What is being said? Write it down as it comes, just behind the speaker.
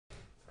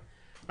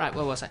Right,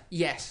 where was I?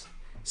 Yes.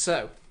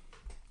 So,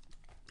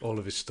 All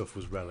of his stuff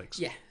was relics.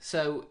 yeah.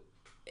 So,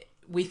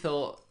 we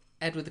thought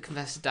Edward the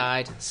Confessor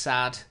died.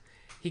 Sad.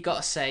 He got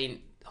a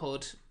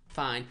sainthood.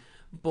 Fine.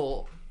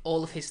 But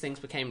all of his things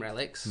became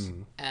relics.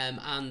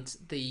 And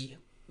the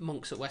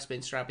monks at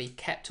Westminster Abbey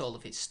kept all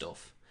of his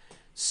stuff.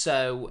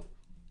 So,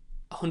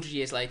 100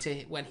 years later,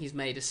 when he's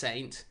made a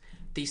saint,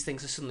 these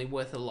things are suddenly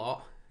worth a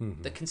lot.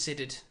 They're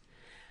considered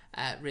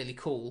really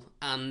cool.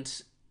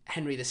 And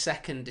Henry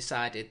II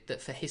decided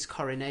that for his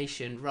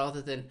coronation,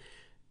 rather than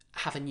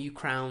have a new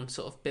crown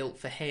sort of built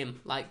for him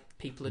like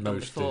people had done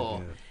Most before,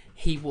 did, yeah.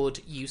 he would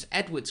use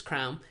Edward's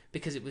crown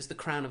because it was the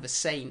crown of a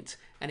saint,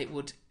 and it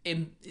would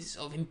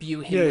sort of imbue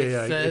him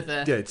with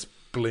further... it's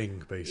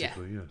bling,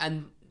 basically, yeah.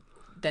 And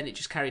then it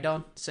just carried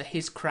on. So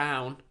his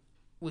crown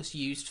was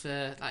used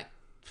for, like,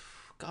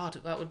 God,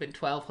 that would have been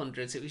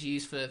 1200s. It was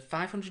used for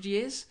 500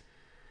 years?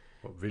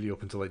 What, really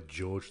up until, like,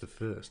 George the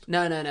First?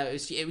 No.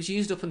 It was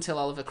used up until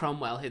Oliver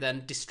Cromwell, who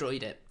then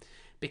destroyed it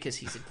because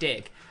he's a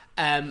dick.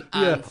 And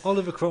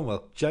Oliver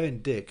Cromwell,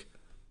 giant dick.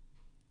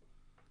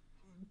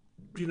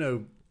 You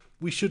know,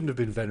 we shouldn't have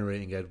been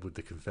venerating Edward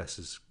the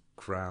Confessor's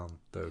crown,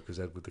 though, because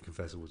Edward the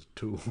Confessor was a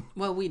tool.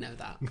 Well, we know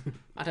that.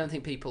 I don't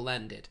think people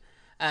then did.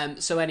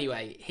 So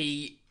anyway,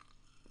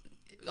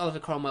 Oliver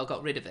Cromwell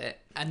got rid of it,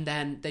 and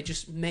then they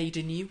just made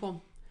a new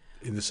one.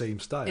 In the same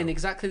style? In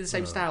exactly the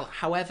same style.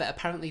 However,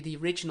 apparently the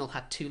original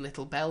had 2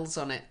 little bells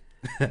on it.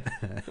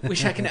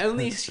 Which I can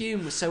only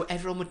assume was so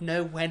everyone would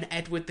know when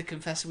Edward the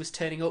Confessor was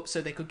turning up, so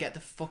they could get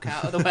the fuck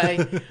out of the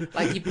way.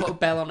 Like you put a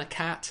bell on a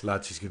cat.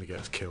 Lads, he's going to get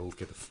us killed.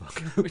 Get the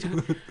fuck out.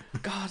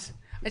 God,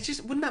 it's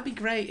just, wouldn't that be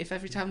great if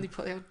every time they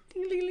put it on,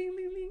 ding, ding, ding,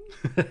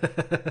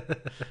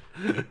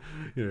 ding.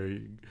 You know,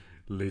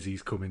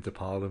 Lizzie's come into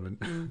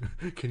Parliament.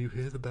 Can you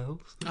hear the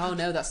bells? Oh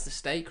no, that's the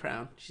state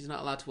crown. She's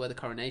not allowed to wear the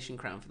coronation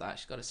crown for that.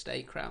 She's got a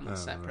state crown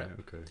that's separate. Right,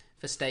 okay.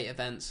 For state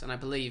events, and I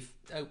believe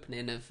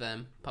opening of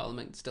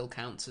Parliament still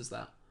counts as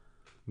that.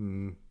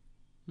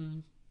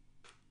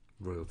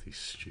 Royalty's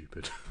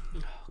stupid.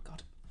 Oh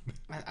God,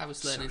 I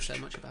was learning so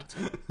much about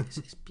it. This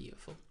is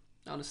beautiful.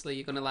 Honestly,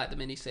 you're going to like the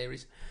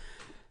mini-series.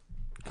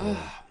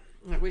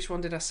 Which one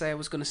did I say I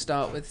was going to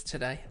start with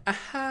today?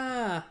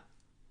 Aha!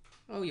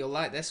 Oh, you'll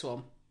like this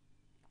one.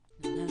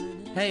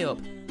 Hey up,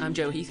 I'm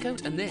Joe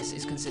Heathcote, and this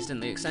is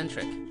Consistently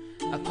Eccentric,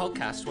 a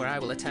podcast where I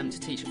will attempt to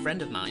teach a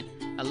friend of mine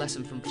a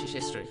lesson from British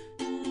history,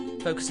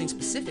 focusing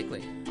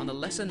specifically on the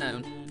lesser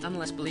known and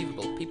less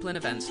believable people and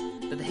events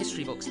that the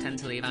history books tend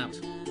to leave out.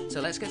 So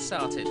let's get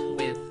started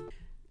with...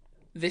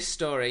 This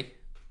story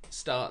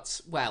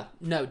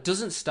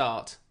doesn't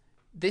start.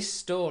 This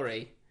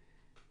story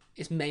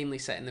is mainly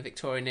set in the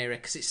Victorian era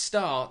because it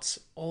starts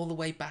all the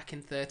way back in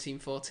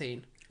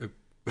 1314.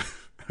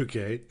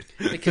 Okay.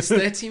 Because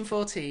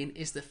 1314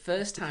 is the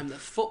first time that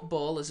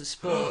football as a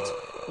sport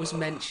was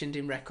mentioned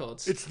in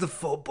records. It's the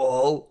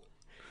football.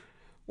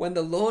 When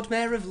the Lord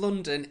Mayor of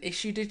London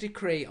issued a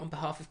decree on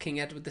behalf of King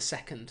Edward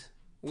II,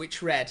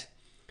 which read,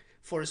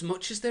 "For as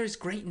much as there is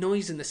great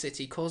noise in the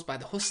city caused by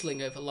the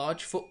hustling over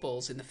large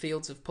footballs in the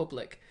fields of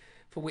public,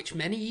 for which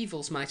many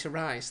evils might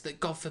arise, that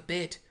God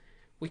forbid,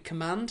 we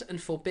command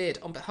and forbid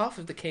on behalf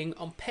of the King,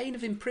 on pain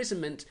of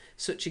imprisonment,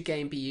 such a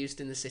game be used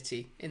in the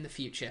city in the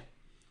future."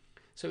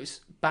 So it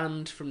was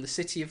banned from the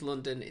City of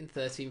London in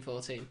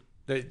 1314.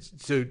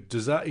 So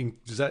does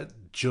that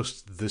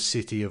just the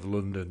City of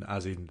London,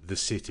 as in the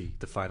city,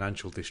 the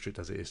financial district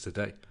as it is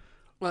today?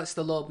 Well, it's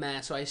the Lord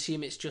Mayor, so I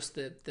assume it's just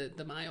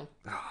the mile.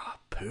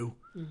 Poo.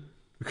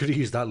 We could have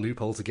used that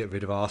loophole to get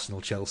rid of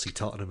Arsenal, Chelsea,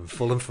 Tottenham and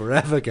Fulham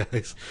forever,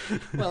 guys.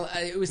 Well,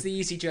 it was the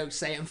easy joke to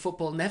say, and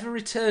football never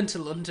returned to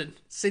London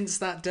since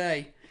that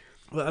day.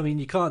 Well, I mean,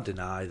 you can't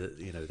deny that,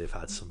 you know, they've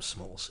had some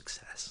small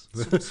success.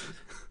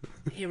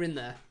 Here and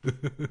there.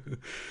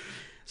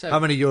 So, how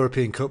many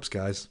European Cups,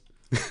 guys?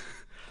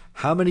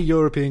 How many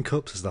European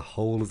Cups has the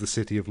whole of the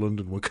City of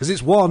London won? Because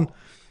it's one.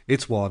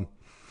 It's one.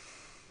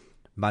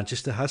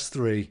 Manchester has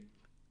 3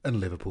 and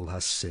Liverpool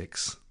has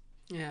 6.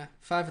 Yeah,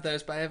 5 of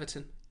those by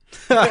Everton.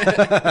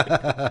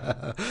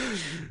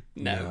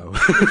 No.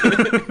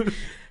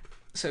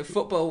 So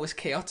football was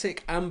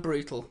chaotic and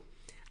brutal,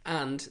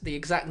 and the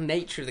exact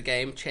nature of the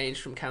game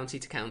changed from county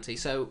to county.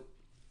 So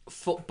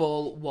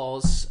football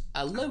was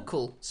a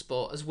local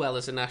sport as well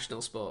as a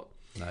national sport.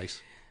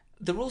 Nice.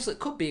 The rules that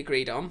could be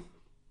agreed on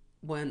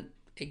weren't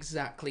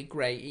exactly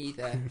great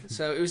either.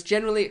 So it was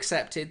generally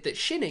accepted that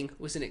shinning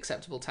was an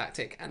acceptable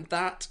tactic, and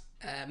that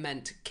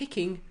meant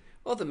kicking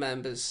other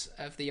members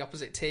of the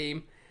opposite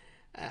team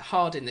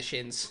hard in the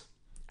shins,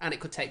 and it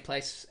could take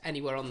place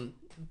anywhere on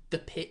the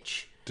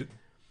pitch.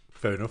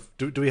 Fair enough.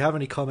 Do we have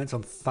any comments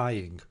on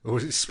thighing, or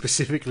is it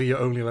specifically you're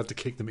only allowed to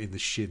kick them in the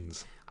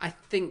shins? I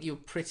think you're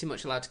pretty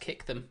much allowed to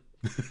kick them.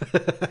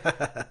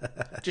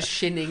 Just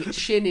shinning.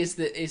 Shin is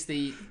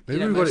the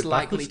most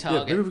likely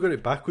target. Maybe we've got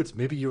it backwards.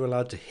 Maybe you're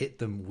allowed to hit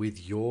them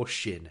with your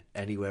shin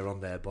anywhere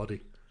on their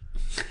body.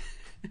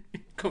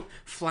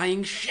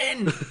 Flying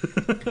shin.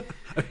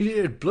 I mean,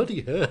 it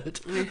bloody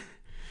hurt.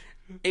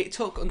 It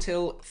took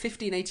until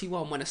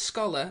 1581 when a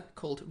scholar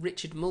called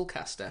Richard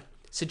Mulcaster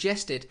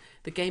suggested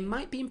the game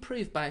might be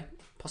improved by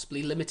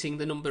possibly limiting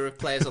the number of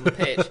players on the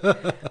pitch,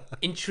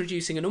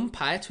 introducing an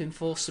umpire to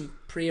enforce some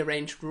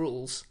pre-arranged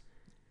rules.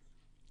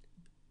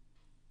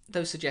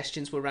 Those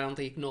suggestions were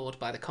roundly ignored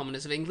by the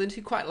commoners of England,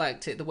 who quite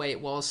liked it the way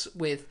it was,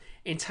 with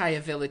entire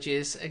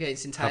villages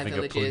against entire Having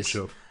villages, a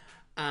punch-up.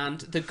 and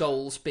the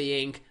goals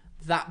being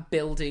that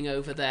building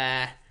over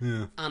there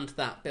Yeah. and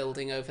that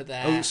building over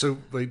there. Oh, so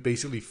like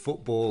basically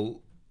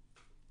football.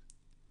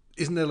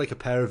 Isn't there like a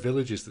pair of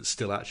villages that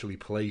still actually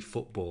play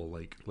football,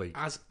 like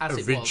as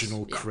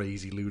original it was, yeah.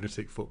 crazy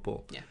lunatic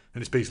football? Yeah.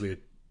 And it's basically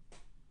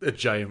a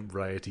giant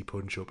riotty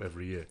punch up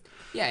every year.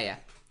 Yeah.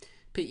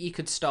 But you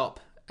could stop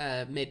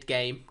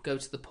mid-game, go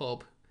to the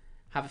pub,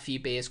 have a few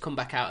beers, come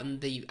back out, and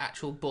the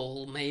actual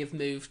ball may have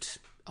moved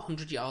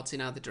 100 yards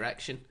in either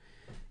direction.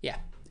 Yeah,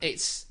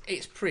 it's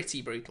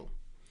pretty brutal.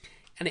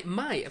 And it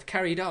might have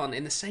carried on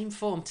in the same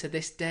form to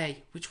this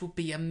day, which would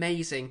be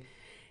amazing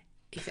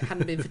if it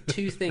hadn't been for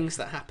two things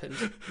that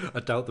happened. I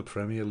doubt the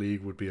Premier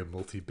League would be a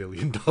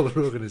multi-billion-dollar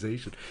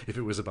organisation if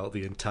it was about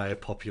the entire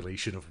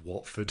population of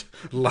Watford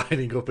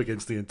lining up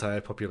against the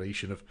entire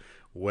population of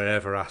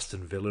wherever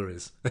Aston Villa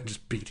is and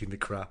just beating the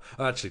crap.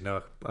 Actually,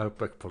 no, I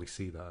could probably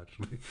see that,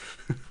 actually.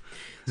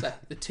 So,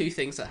 the two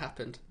things that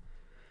happened.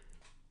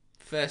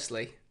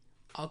 Firstly,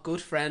 our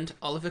good friend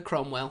Oliver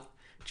Cromwell,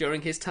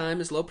 during his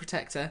time as Lord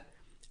Protector,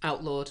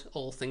 outlawed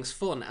all things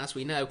fun, as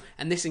we know,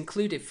 and this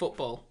included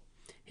football.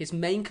 His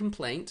main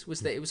complaint was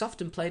that it was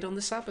often played on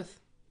the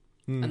Sabbath,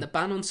 and the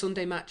ban on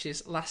Sunday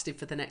matches lasted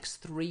for the next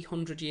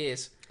 300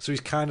 years. So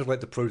he's kind of like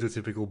the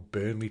prototypical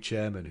Burnley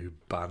chairman who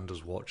banned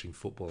us watching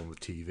football on the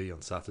TV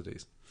on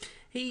Saturdays.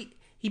 He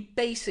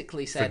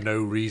basically For said...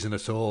 no reason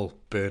at all,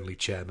 Burnley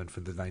chairman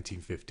from the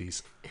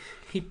 1950s.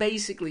 He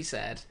basically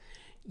said,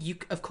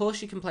 of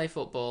course you can play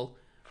football,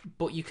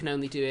 but you can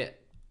only do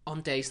it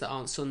on days that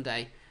aren't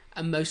Sunday.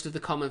 And most of the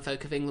common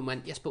folk of England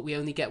went, yes, but we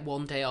only get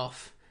one day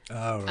off.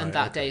 Oh, right, And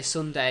that okay. day is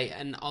Sunday.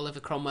 And Oliver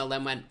Cromwell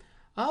then went,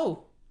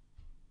 oh.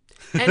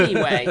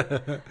 Anyway.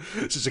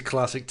 It's just a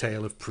classic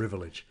tale of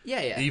privilege.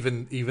 Yeah.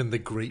 Even the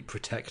great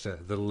protector,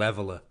 the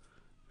leveller.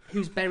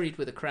 Who's buried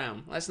with a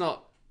crown. Let's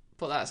not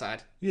put that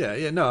aside.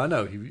 Yeah, no, I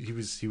know. He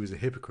was a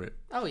hypocrite.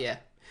 Oh, yeah.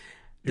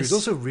 He was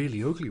also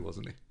really ugly,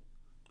 wasn't he?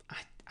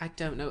 I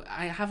don't know.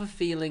 I have a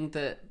feeling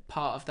that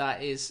part of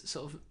that is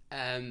sort of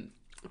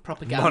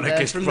propaganda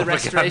Monarchist from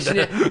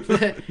propaganda. the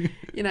Restoration.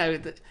 You know,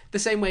 the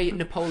same way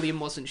Napoleon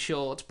wasn't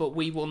short, but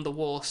we won the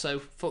war, so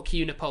fuck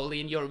you,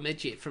 Napoleon, you're a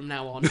midget from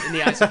now on, in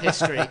the eyes of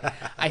history.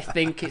 I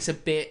think it's a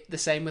bit the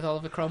same with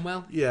Oliver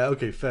Cromwell. Yeah,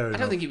 okay, fair enough. I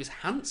don't think he was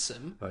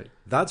handsome. Right.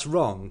 That's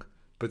wrong,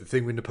 but the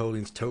thing with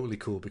Napoleon's totally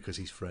cool because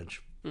he's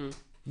French.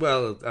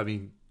 Well, I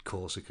mean,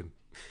 Corsican.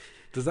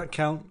 Does that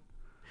count?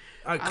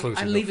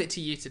 I leave it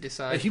to you to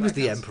decide. He was if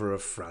that the counts. Emperor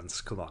of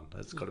France. Come on,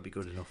 that's got to be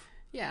good enough.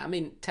 Yeah, I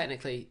mean,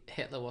 technically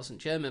Hitler wasn't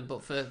German,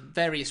 but for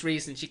various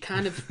reasons, you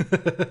kind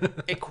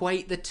of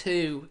equate the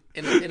two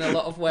in a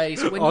lot of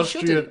ways when you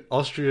shouldn't.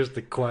 Austria's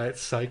the quiet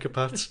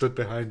psychopath stood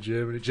behind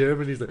Germany.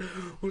 Germany's like,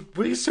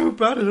 "What are you so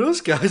bad at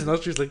us, guys?" And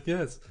Austria's like,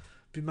 "Yes,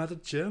 be mad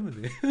at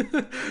Germany.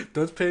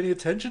 Don't pay any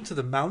attention to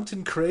the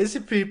mountain crazy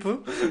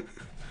people.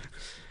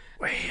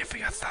 We're here for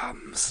your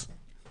thumbs."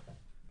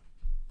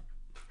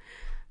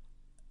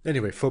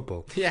 Anyway,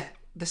 football. Yeah,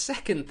 the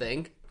second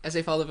thing, as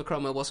if Oliver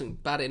Cromwell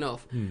wasn't bad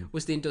enough,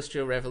 was the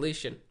Industrial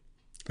Revolution.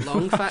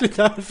 Long, How did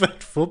that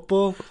affect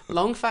football?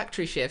 long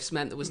factory shifts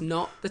meant there was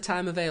not the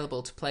time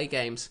available to play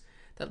games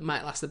that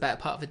might last the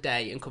better part of a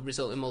day and could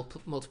result in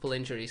multiple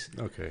injuries.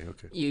 Okay.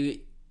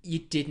 You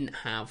didn't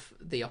have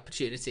the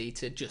opportunity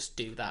to just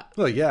do that.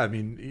 Well, yeah, I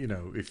mean, you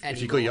know, if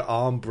you got Anymore. your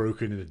arm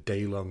broken in a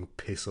day-long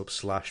piss-up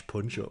 /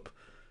 punch-up,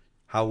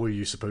 how were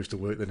you supposed to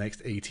work the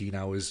next 18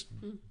 hours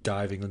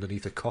diving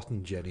underneath a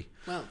cotton jenny?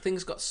 Well,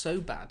 things got so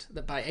bad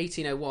that by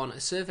 1801, a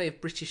survey of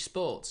British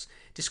sports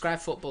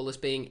described football as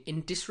being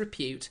in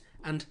disrepute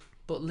and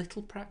but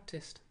little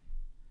practised.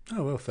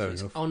 Oh, well, fair It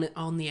was enough.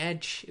 on the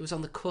edge. It was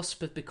on the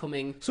cusp of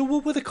becoming... So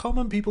what were the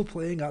common people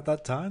playing at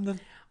that time, then?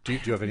 Do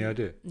you have any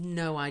idea?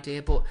 No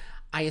idea, but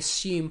I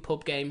assume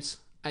pub games.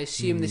 I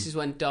assume this is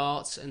when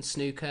darts and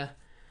snooker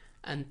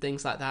and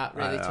things like that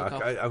really took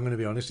off. I'm going to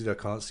be honest with you, I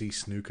can't see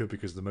snooker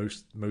because the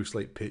most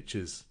like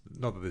pictures,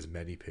 not that there's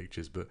many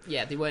pictures, but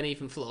Yeah, they weren't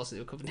even floors, they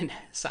were covered in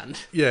sand.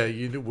 yeah,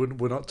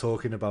 we're not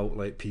talking about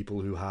like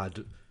people who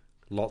had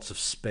lots of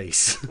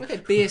space. Okay,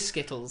 beer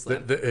skittles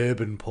then. The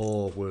urban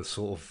poor were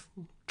sort of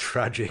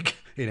tragic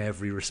in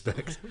every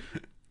respect.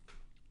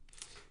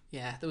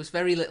 Yeah, there was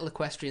very little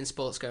equestrian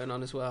sports going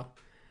on as well.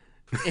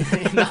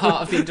 In the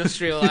heart of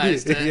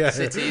industrialised Yeah.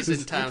 cities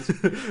and towns.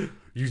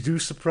 You do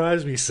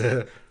surprise me,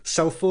 sir.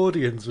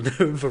 Salfordians were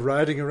known for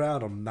riding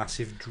around on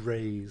massive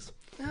drays.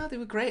 No, they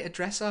were great at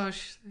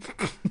dressage.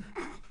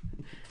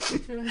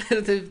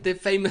 the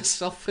famous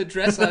Salford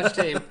dressage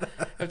team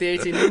of the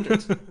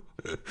 1800s.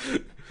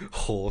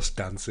 Horse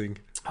dancing.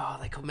 Oh,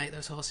 they could make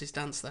those horses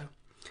dance, though.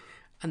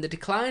 And the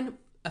decline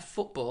of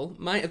football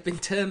might have been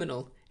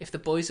terminal if the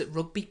boys at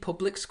Rugby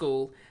Public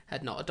School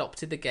had not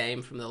adopted the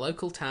game from the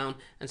local town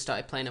and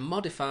started playing a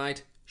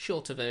modified,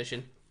 shorter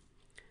version.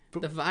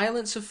 The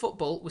violence of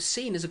football was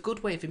seen as a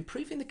good way of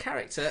improving the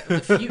character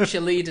of the future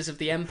leaders of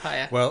the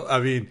empire. Well, I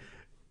mean,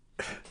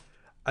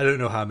 I don't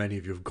know how many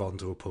of you have gone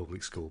to a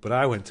public school, but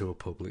I went to a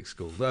public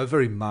school, a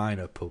very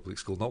minor public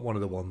school, not one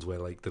of the ones where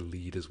like the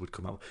leaders would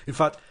come out. In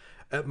fact,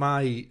 at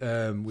my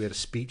we had a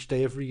speech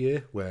day every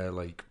year where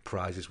like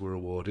prizes were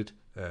awarded,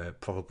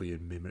 probably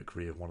in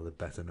mimicry of one of the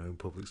better known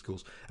public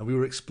schools, and we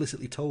were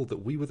explicitly told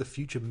that we were the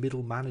future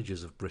middle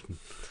managers of Britain.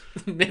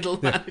 Middle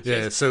managers.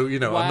 Yeah, so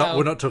Wow.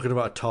 we're not talking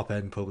about a top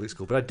end public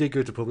school, but I did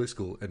go to public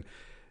school and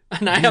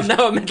I am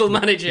now a middle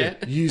manager.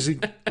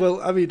 using. Well,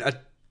 I mean, I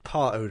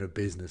part own a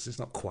business. It's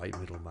not quite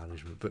middle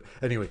management, but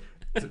anyway.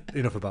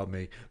 Enough about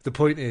me. The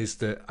point is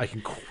that I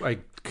can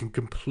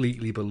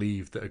completely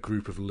believe that a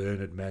group of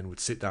learned men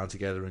would sit down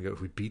together and go, if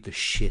we beat the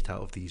shit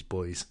out of these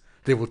boys,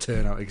 they will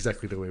turn out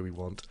exactly the way we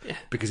want. Yeah.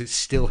 Because it's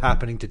still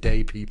happening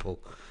today, people.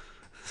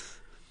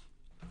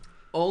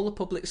 All the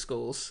public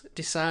schools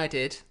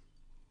decided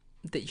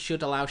that you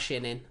should allow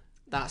shinning.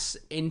 That's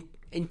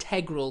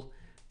integral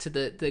to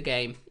the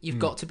game. You've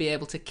got to be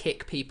able to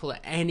kick people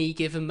at any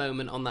given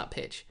moment on that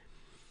pitch.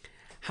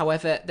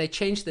 However, they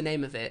changed the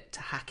name of it to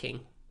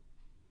hacking.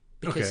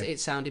 Because Okay. it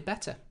sounded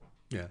better.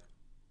 Yeah.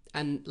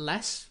 And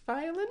less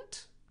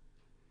violent?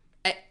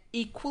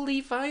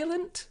 Equally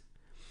violent?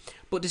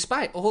 But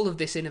despite all of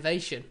this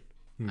innovation,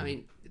 I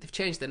mean, they've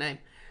changed the name.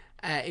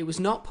 It was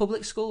not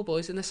public school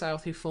boys in the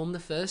South who formed the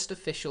first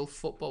official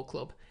football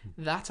club.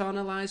 That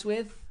honour lies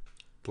with...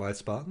 Blythe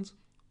Spartans?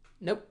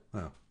 Nope.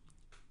 Oh.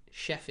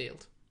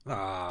 Sheffield.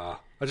 I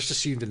just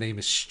assumed a name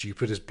as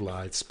stupid as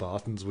Blythe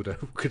Spartans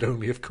could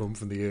only have come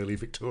from the early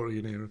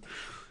Victorian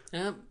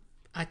era.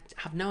 I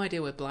have no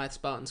idea where Blythe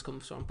Spartans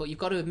comes from, but you've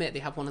got to admit they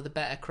have one of the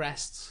better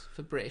crests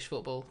for British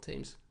football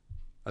teams.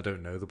 I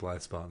don't know the Blythe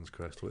Spartans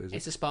crest. What is it?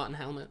 It's a Spartan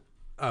helmet.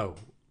 Oh.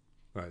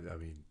 Right, I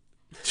mean...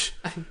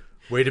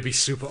 Way to be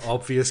super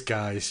obvious,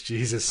 guys.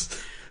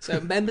 Jesus. So,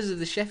 members of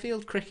the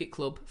Sheffield Cricket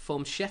Club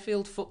formed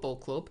Sheffield Football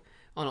Club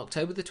on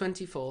October the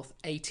 24th,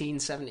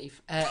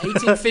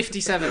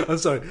 1857. I'm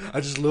sorry. I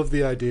just love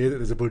the idea that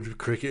there's a bunch of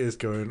cricketers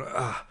going,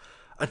 I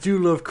do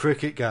love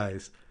cricket,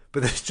 guys,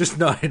 but there's just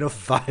not enough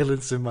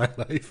violence in my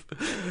life.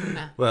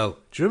 Nah. Well,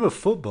 do you remember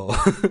football?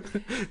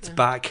 It's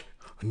back.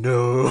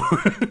 No.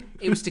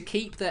 It was to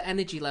keep the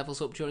energy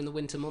levels up during the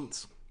winter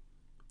months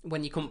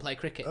when you couldn't play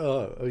cricket.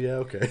 Oh yeah,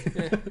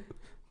 okay.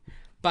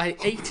 By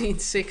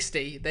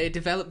 1860, they had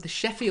developed the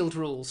Sheffield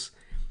rules,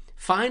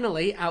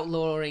 finally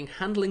outlawing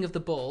handling of the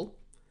ball,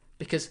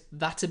 because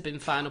that had been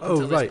fine up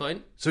until this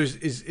point. So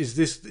is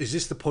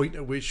this the point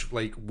at which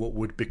like what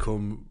would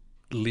become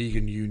league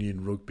and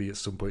union rugby at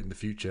some point in the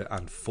future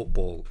and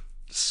football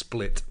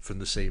split from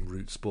the same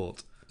root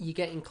sport? You're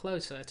getting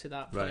closer to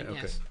that point, Right,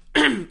 okay.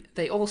 yes.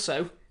 They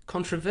also,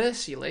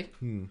 controversially,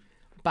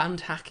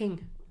 banned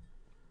hacking.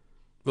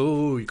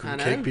 Oh, you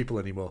couldn't I know. kick people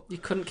anymore. You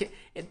couldn't kick...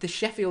 The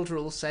Sheffield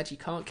rules said you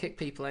can't kick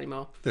people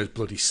anymore. Those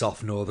bloody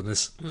soft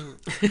northerners.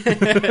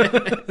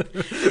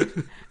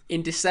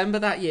 In December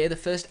that year, the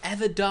first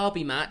ever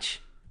derby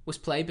match was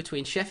played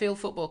between Sheffield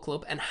Football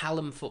Club and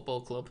Hallam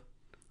Football Club.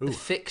 The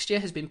fixture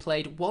has been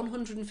played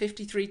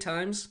 153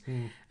 times,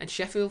 and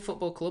Sheffield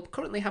Football Club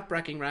currently have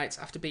bragging rights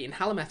after beating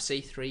Hallam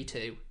FC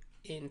 3-2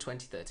 in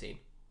 2013.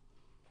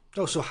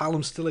 Oh, so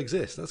Hallam still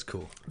exists. That's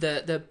cool.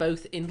 They're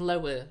both in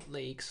lower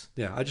leagues.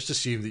 Yeah, I just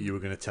assumed that you were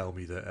going to tell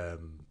me that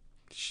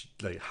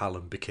like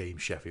Hallam became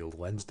Sheffield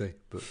Wednesday,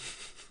 but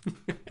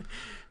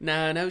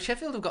No,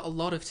 Sheffield have got a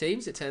lot of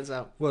teams, it turns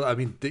out. well, I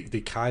mean, they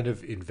kind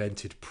of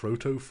invented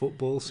proto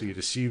football, so you'd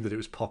assume that it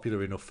was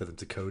popular enough for them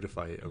to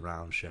codify it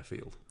around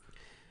Sheffield.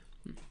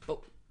 But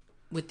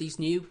with these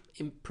new,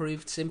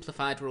 improved,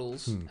 simplified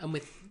rules, and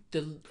with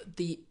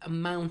the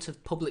amount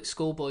of public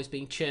schoolboys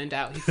being churned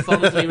out who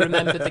fondly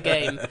remembered the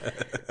game,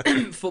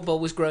 football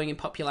was growing in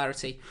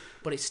popularity,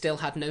 but it still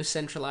had no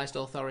centralised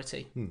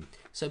authority.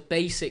 So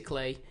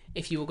basically,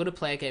 if you were going to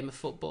play a game of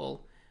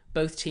football,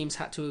 both teams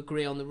had to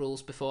agree on the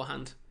rules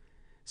beforehand.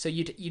 So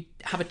you'd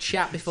have a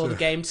chat before the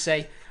game to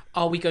say,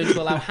 are we going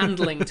to allow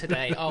handling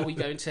today? Are we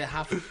going to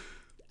have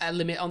a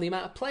limit on the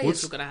amount of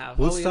players we're going to have?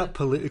 What's that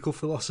political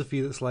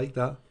philosophy that's like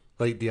that?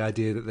 Like the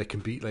idea that there can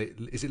be, like,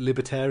 is it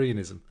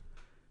libertarianism?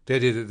 The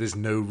idea that there's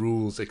no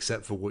rules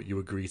except for what you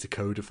agree to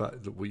codify,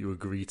 what you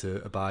agree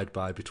to abide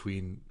by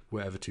between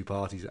whatever two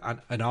parties.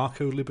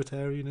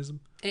 Anarcho-libertarianism?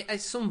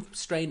 It's some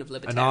strain of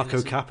libertarianism.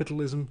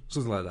 Anarcho-capitalism?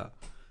 Something like that.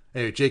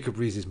 Anyway, Jacob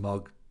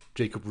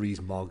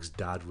Rees-Mogg's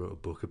dad wrote a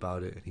book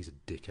about it, and he's a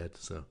dickhead.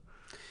 So,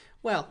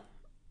 well,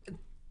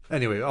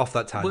 anyway, off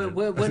that tangent.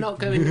 we're not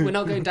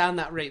going down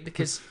that route,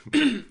 because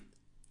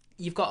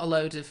you've got a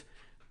load of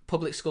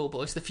public school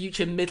boys, the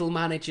future middle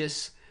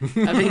managers of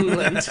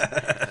England,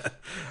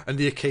 and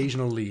the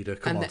occasional leader.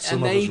 and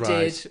they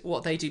did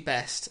what they do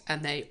best,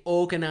 and they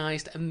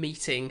organised a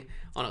meeting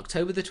on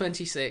October the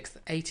 26th,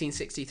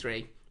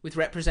 1863, with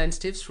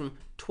representatives from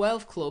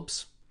 12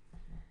 clubs.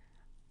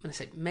 I'm going to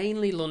say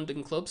mainly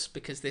London clubs,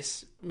 because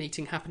this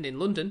meeting happened in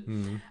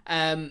London.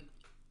 And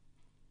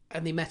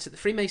they met at the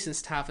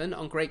Freemasons Tavern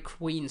on Great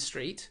Queen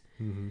Street.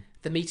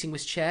 The meeting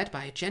was chaired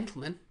by a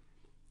gentleman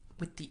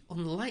with the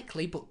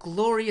unlikely but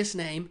glorious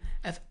name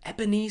of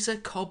Ebenezer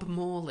Cobb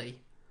Morley,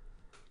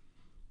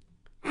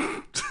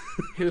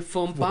 who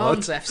formed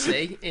Barnes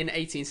FC in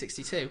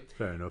 1862.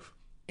 Fair enough.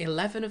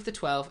 11 of the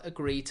 12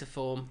 agreed to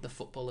form the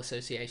Football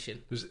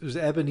Association. Was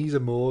Ebenezer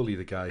Morley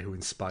the guy who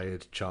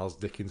inspired Charles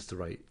Dickens to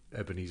write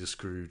Ebenezer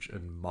Scrooge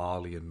and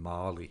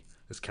Marley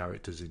as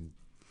characters in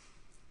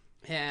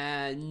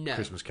No.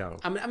 Christmas Carol?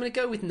 I'm going to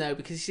go with no,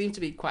 because he seemed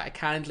to be quite a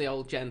kindly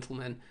old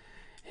gentleman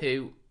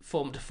who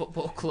formed a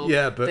football club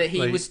that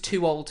he was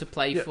too old to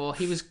play for.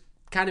 It was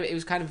kind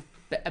of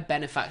a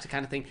benefactor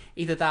kind of thing.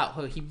 Either that,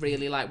 or he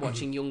really liked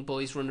watching young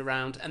boys run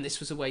around, and this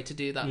was a way to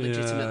do that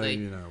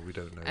legitimately. We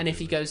don't know. And if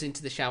he goes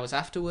into the showers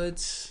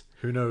afterwards,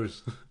 who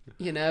knows?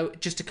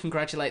 Just to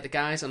congratulate the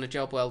guys on a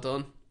job well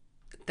done,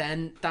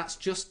 then that's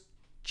just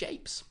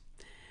japes.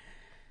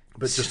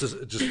 But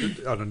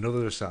just on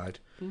another side,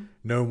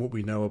 knowing what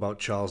we know about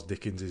Charles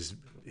Dickens'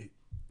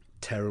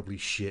 terribly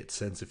shit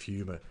sense of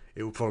humour,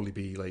 it would probably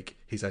be like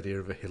his idea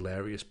of a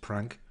hilarious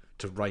prank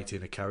to write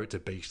in a character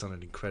based on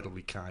an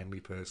incredibly kindly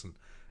person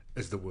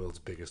as the world's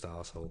biggest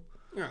arsehole.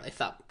 Well, if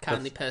that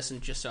kindly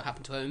person just so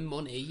happened to own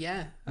money,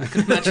 yeah, I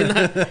could imagine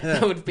that.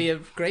 That would be a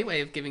great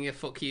way of giving a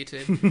fuck you to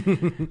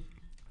him.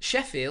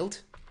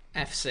 Sheffield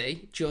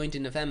FC joined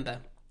in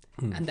November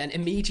and then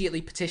immediately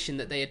petitioned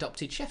that they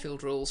adopted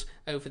Sheffield rules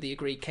over the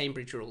agreed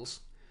Cambridge rules.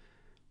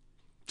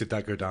 Did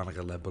that go down like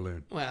a lead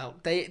balloon? Well,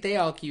 they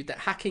argued that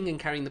hacking and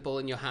carrying the ball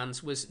in your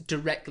hands was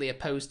directly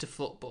opposed to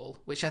football,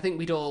 which I think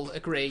we'd all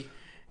agree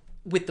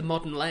with the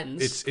modern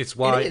lens. It's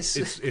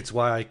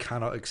why I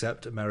cannot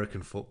accept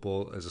American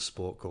football as a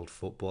sport called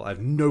football. I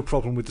have no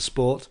problem with the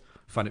sport.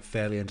 I find it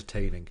fairly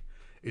entertaining.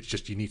 It's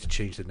just you need to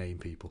change the name,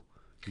 people.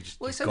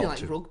 It's only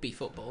like rugby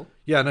football.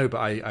 Yeah, I know, but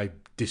I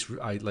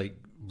like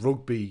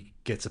rugby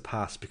gets a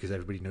pass because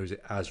everybody knows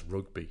it as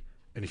rugby.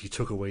 And if you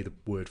took away the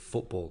word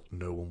football,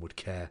 no one would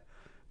care.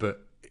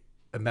 But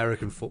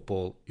American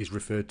football is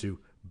referred to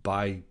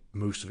by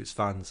most of its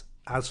fans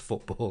as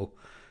football.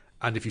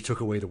 And if you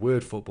took away the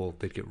word football,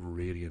 they'd get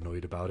really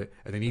annoyed about it.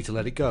 And they need to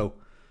let it go.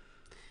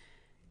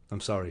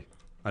 I'm sorry.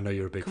 I know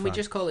you're a big fan. Can we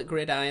just call it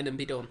gridiron and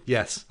be done?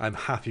 Yes, I'm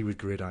happy with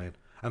gridiron.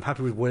 I'm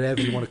happy with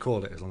whatever you want to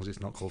call it, as long as it's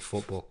not called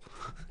football.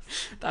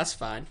 That's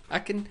fine.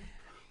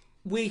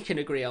 We can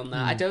agree on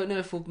that. I don't know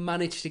if we'll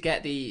manage to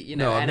get the I'm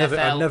NFL.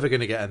 I'm never going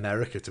to get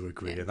America to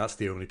agree, and that's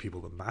the only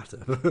people that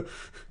matter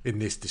in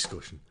this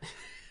discussion.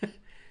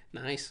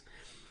 Nice.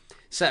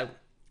 So,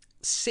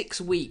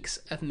 6 weeks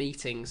of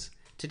meetings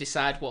to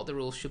decide what the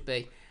rules should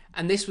be.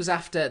 And this was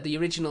after the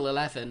original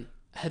 11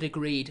 had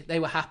agreed. They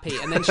were happy.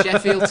 And then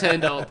Sheffield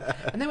turned up.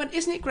 And they went,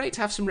 isn't it great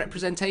to have some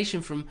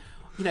representation from,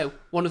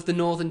 one of the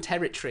Northern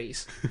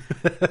Territories?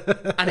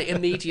 And it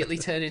immediately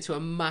turned into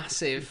a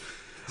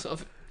massive sort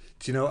of...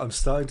 Do you know, I'm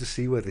starting to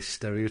see where this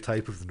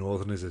stereotype of the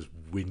Northerners as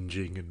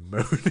whinging and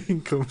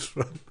moaning comes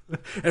from.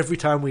 Every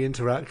time we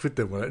interact with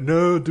them, we're like,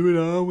 no, do it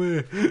our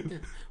way. Yeah.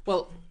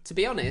 Well, to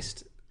be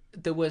honest,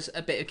 there was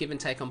a bit of give and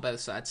take on both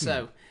sides.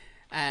 So,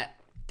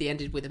 they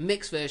ended with a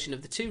mixed version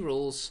of the two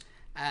rules.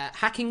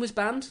 Hacking was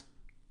banned.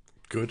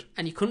 Good.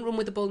 And you couldn't run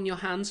with the ball in your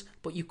hands,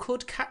 but you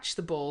could catch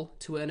the ball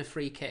to earn a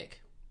free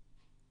kick.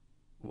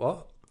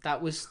 What?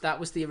 That was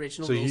the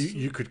original so rules. So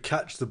you could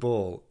catch the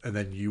ball and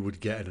then you would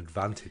get an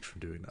advantage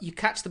from doing that? You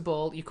catch the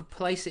ball, you could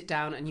place it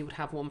down, and you would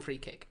have one free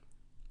kick.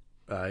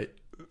 Right.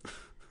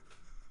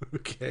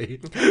 Okay.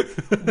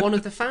 One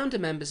of the founder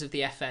members of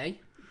the FA,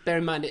 bear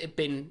in mind it had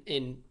been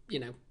in,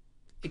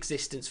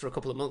 existence for a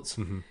couple of months,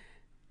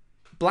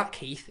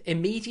 Blackheath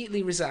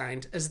immediately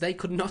resigned as they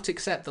could not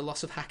accept the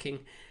loss of hacking.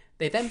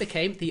 They then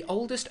became the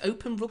oldest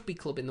open rugby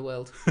club in the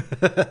world.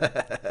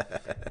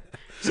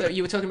 So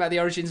you were talking about the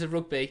origins of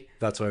rugby.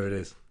 That's where it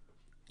is.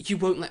 You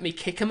won't let me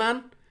kick a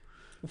man?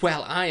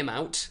 Well, I am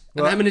out.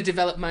 And I'm going to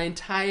develop my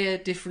entire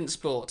different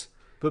sport.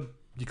 But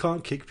you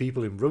can't kick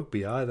people in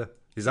rugby either.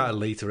 Is that a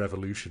later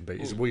evolution? But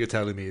what you're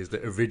telling me is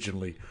that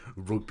originally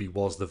rugby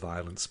was the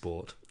violent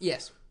sport.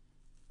 Yes.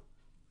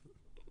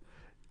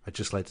 I'd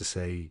just like to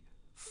say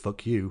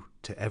fuck you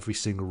to every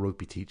single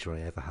rugby teacher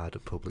I ever had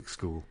at public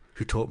school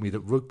who taught me that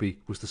rugby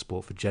was the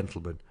sport for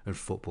gentlemen and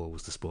football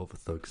was the sport for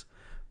thugs.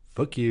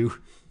 Fuck you.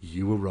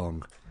 You were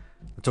wrong.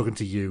 I'm talking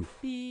to you.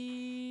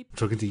 Beep. I'm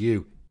talking to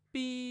you.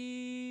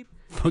 Beep.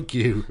 Fuck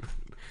you.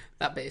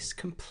 That bit is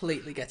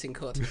completely getting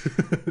cut.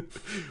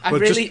 Can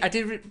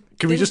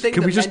we just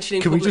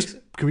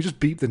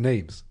beep the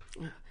names?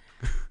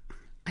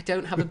 I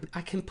don't have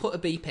I can put a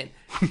beep in.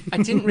 I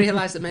didn't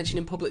realise that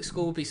mentioning public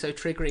school would be so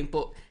triggering,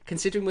 but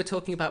considering we're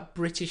talking about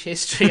British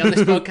history on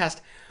this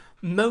podcast,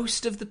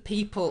 most of the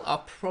people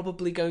are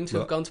probably going to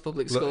have gone to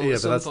public school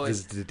at some point.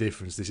 That's the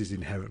difference. This is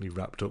inherently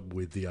wrapped up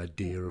with the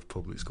idea of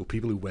public school.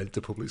 People who went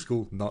to public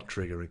school, not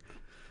triggering.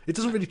 It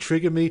doesn't really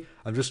trigger me.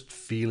 I'm just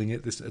feeling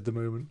it at the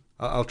moment.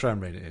 I'll try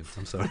and rein it in.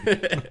 I'm sorry.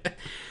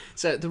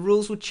 So the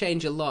rules would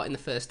change a lot in the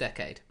first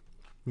decade.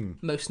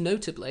 Most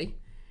notably,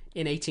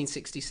 in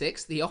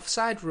 1866, the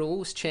offside rule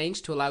was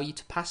changed to allow you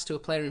to pass to a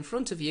player in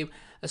front of you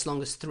as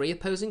long as 3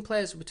 opposing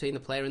players were between the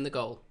player and the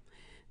goal.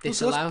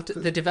 This allowed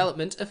the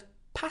development of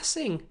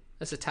passing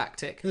as a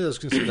tactic, Yeah, I was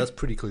going to say, that's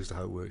pretty close to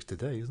how it works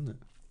today, isn't it?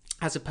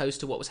 as opposed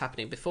to what was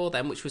happening before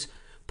then, which was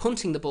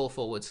punting the ball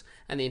forwards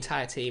and the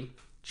entire team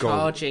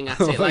charging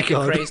at it like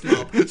a crazed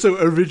mob. So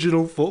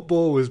original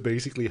football was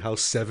basically how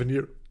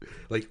unsupervised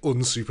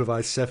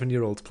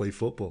 7-year-olds play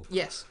football.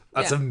 Yes.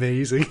 That's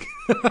amazing.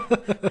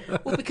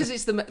 Well, because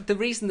it's the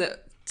reason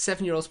that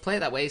 7-year-olds play it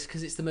that way is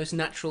because it's the most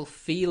natural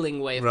feeling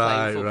way of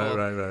playing football.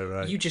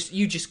 Right. You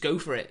just go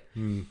for it.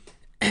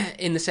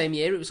 In the same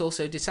year, it was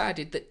also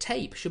decided that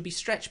tape should be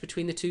stretched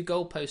between the two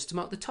goalposts to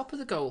mark the top of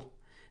the goal.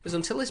 Because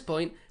until this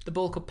point, the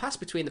ball could pass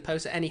between the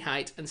posts at any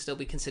height and still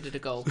be considered a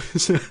goal.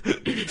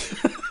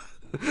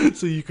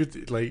 So you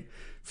could,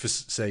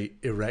 say,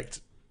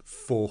 erect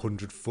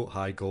 400-foot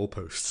high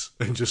goalposts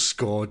and just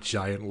score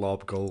giant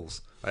lob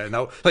goals. And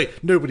now,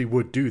 nobody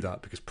would do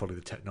that because probably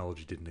the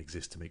technology didn't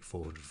exist to make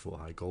 400-foot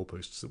high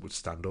goalposts that would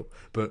stand up.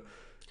 But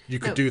you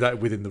could do that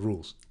within the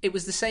rules. It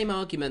was the same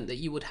argument that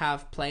you would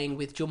have playing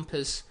with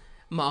jumpers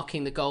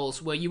marking the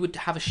goals, where you would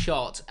have a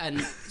shot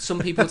and some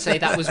people would say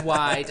that was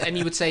wide and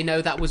you would say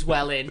no, that was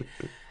well in.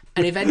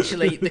 And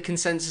eventually the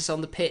consensus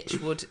on the pitch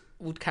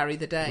would carry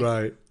the day.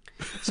 Right.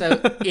 So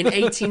in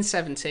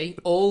 1870,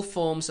 all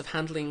forms of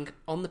handling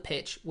on the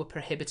pitch were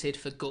prohibited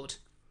for good.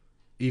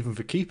 Even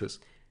for keepers?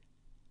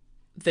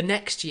 The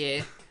next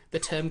year, the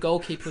term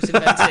goalkeeper was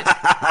invented.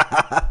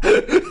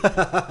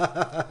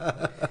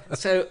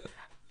 So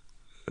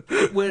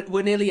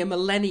we're nearly a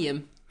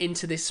millennium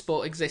into this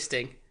sport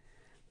existing,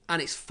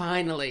 and it's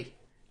finally,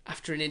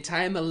 after an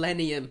entire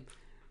millennium,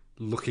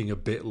 looking a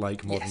bit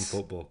like modern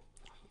football.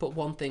 But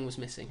one thing was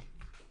missing.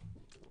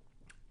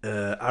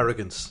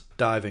 Arrogance.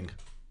 Diving.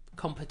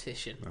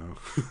 Competition.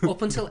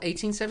 Up until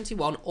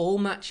 1871, all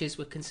matches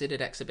were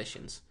considered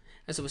exhibitions,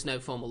 as there was no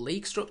formal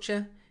league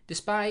structure.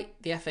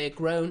 Despite the FA had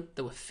grown,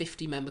 there were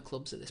 50 member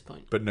clubs at this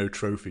point. But no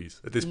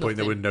trophies. At this point,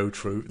 there were no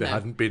trophies. There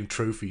hadn't been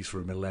trophies for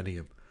a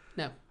millennium.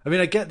 No. I mean,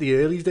 I get the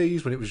early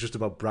days when it was just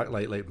about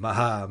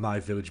my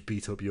village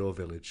beat up your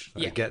village.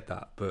 I get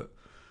that, but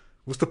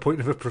what's the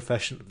point of a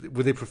professional?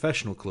 Were they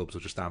professional clubs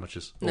or just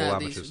amateurs? No,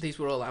 amateurs? These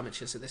were all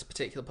amateurs at this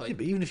particular point. Yeah,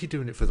 but even if you're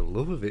doing it for the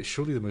love of it,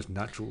 surely the most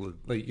natural,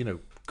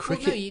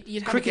 cricket. Well, no,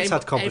 you'd have cricket's a game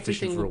had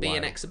competition everything for a would be while.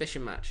 an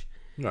exhibition match.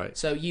 Right.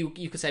 So you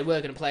could say,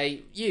 we're going to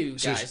play you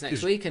guys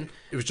next week, and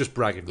it was just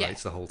bragging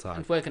rights the whole time.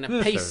 and we're going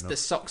to paste the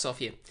socks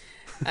off you.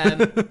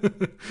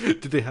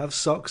 Did they have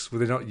socks? Were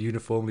they not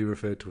uniformly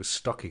referred to as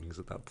stockings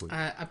at that point?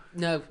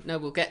 No,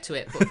 we'll get to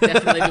it, but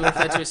definitely be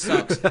referred to as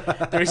socks.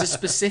 There is a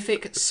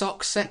specific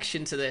sock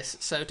section to this,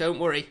 so don't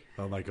worry.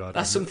 Oh my God.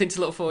 That's something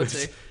to look forward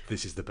to.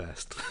 This is the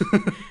best.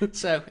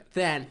 So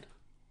then,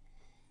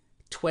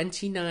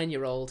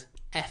 29-year-old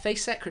FA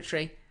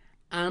secretary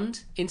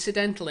and,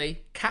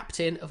 incidentally,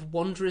 captain of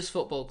Wanderers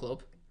Football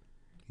Club.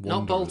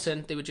 Not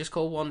Bolton, they were just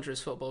called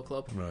Wanderers Football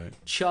Club. Right.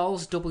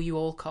 Charles W.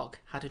 Alcock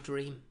had a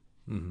dream.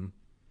 Mm-hmm.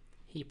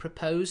 He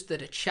proposed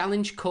that a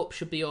Challenge Cup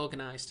should be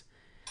organised.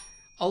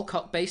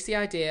 Alcock based the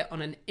idea on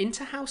an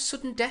inter-house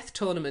sudden death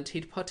tournament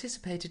he'd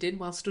participated in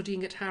while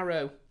studying at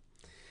Harrow.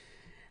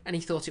 And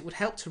he thought it would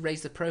help to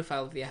raise the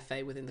profile of the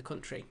FA within the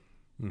country.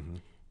 Mm-hmm.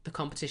 The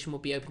competition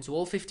would be open to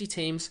all 50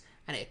 teams,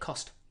 and it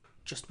cost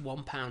just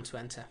 £1 to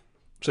enter.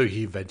 So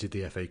he invented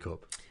the FA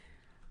Cup.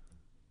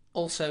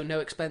 Also, no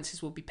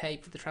expenses will be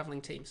paid for the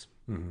travelling teams.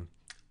 Mm-hmm.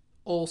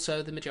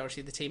 Also, the majority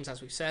of the teams,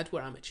 as we've said,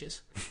 were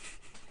amateurs.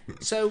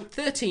 So,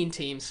 13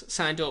 teams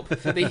signed up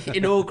for the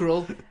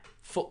inaugural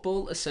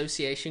Football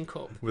Association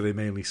Cup. Were they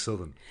mainly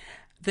Southern?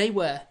 They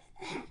were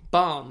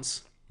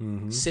Barnes,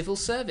 Civil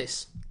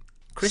Service,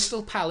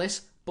 Crystal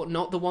Palace, but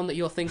not the one that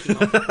you're thinking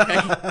of.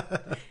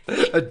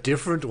 Okay? A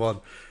different one.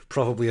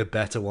 Probably a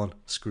better one.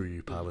 Screw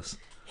you, Palace.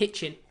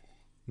 Hitchin,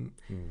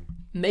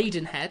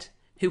 Maidenhead,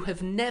 who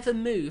have never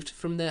moved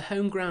from their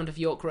home ground of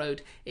York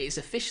Road. It is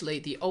officially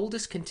the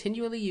oldest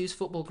continually used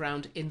football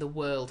ground in the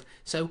world.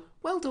 So,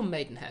 well done,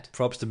 Maidenhead.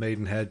 Props to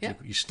Maidenhead. Yeah.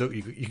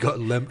 You got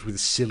lumped with a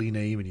silly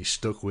name and you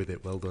stuck with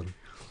it. Well done.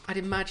 I'd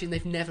imagine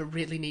they've never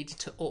really needed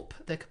to up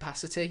their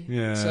capacity.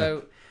 Yeah.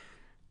 So,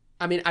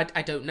 I mean,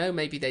 I don't know.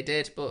 Maybe they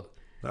did, but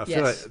I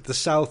feel like the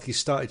South, you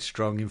started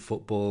strong in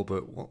football,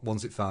 but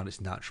once it found its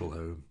natural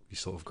home, you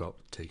sort of got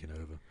taken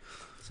over.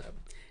 So,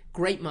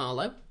 Great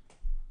Marlow,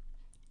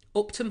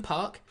 Upton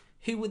Park,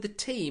 who were the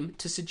team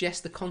to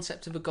suggest the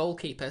concept of a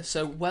goalkeeper.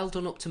 So well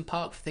done, Upton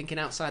Park, for thinking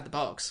outside the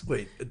box.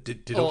 Wait,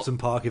 did Upton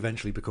Park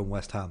eventually become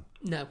West Ham?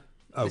 No.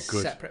 Oh, this good.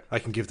 is separate. I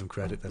can give them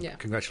credit then. Yeah.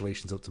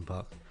 Congratulations, Upton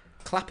Park.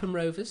 Clapham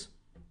Rovers,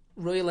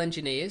 Royal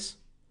Engineers,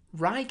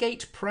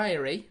 Reigate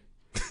Priory,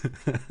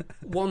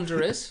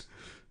 Wanderers.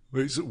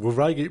 Wait, so were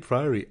Reigate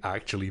Priory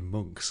actually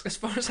monks? As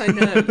far as I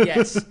know,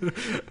 yes.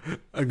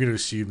 I'm going to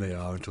assume they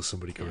are until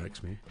somebody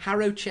corrects me.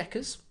 Harrow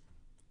Checkers.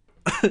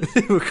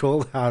 They were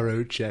called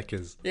Harrow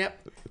Checkers.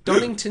 Yep.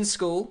 Donington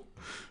School.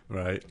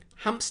 Right.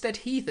 Hampstead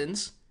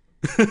Heathens.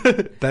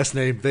 Best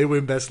name. They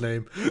win best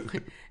name.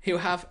 Who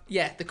have,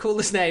 the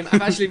coolest name.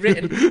 I've actually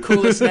written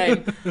coolest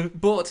name,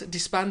 but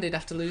disbanded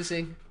after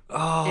losing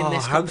in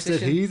this Hampstead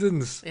competition.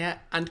 Heathens. Yeah,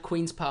 and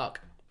Queen's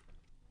Park.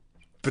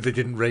 But they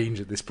didn't range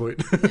at this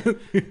point.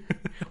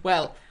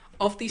 Well,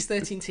 Of these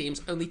 13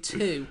 teams, only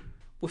 2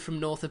 were from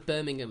north of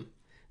Birmingham.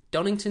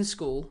 Donington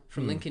School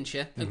from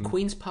Lincolnshire and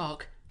Queen's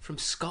Park from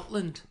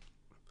Scotland.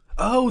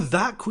 Oh,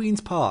 that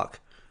Queen's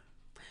Park.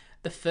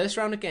 The first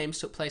round of games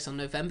took place on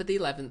November the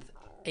 11th,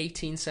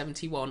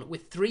 1871,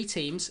 with 3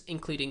 teams,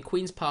 including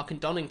Queen's Park and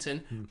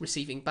Donington,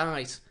 receiving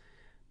byes.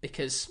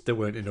 Because... there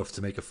weren't enough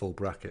to make a full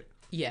bracket.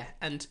 Yeah,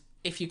 and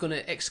if you're going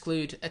to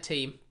exclude a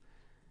team,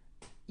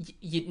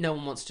 no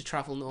one wants to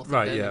travel north of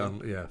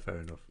Birmingham. Yeah, fair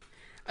enough.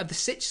 Of the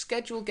 6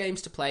 scheduled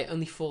games to play,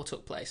 only 4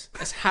 took place,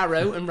 as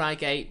Harrow and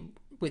Reigate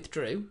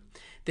withdrew.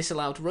 This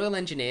allowed Royal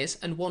Engineers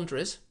and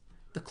Wanderers,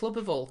 the club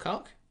of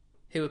Alcock,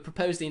 who had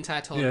proposed the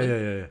entire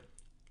tournament,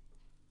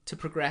 to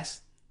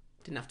progress.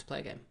 Didn't have to play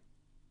a game.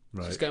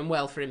 Right. It's going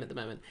well for him at the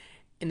moment.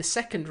 In the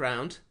second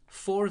round,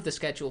 4 of the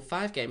scheduled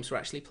 5 games were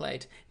actually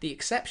played. The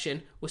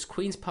exception was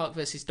Queen's Park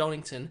versus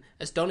Donington,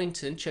 as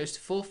Donington chose to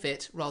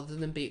forfeit rather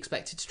than be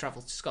expected to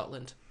travel to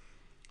Scotland.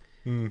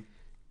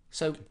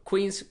 So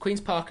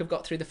Queen's Park have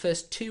got through the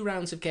first 2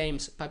 rounds of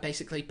games by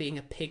basically being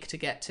a pig to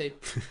get to.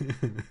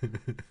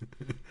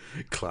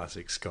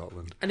 Classic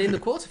Scotland. And in the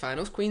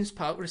quarterfinals, Queen's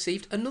Park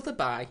received another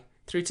bye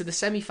through to the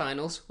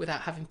semi-finals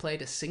without having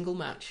played a single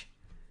match.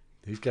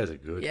 These guys are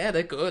good. Yeah,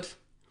 they're good.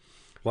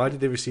 Why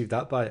did they receive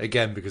that bye?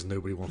 Again, because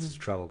nobody wanted to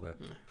travel there.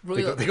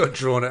 They got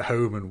drawn at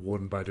home and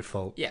won by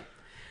default. Yeah.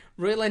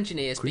 Royal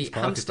Engineers Queen's beat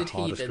Park Hampstead is the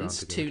hardest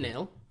Heathens ground to go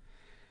 2-0,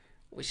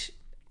 which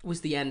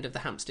was the end of the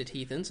Hampstead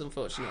Heathens,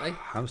 unfortunately.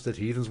 Hampstead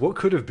Heathens, what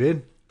could have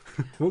been?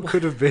 What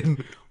could have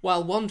been?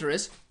 While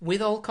Wanderers,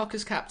 with Alcock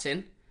as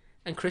captain,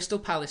 and Crystal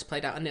Palace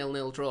played out a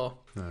 0-0 draw.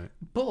 Right.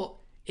 But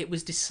it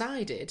was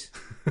decided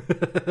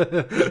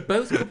that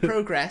both could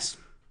progress.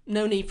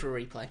 No need for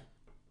a replay.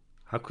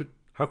 How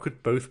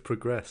could both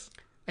progress?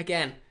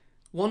 Again,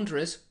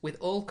 Wanderers with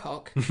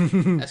Alcock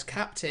as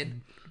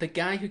captain, the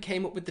guy who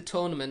came up with the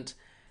tournament.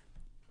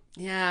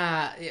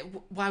 Yeah,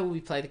 why would we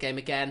play the game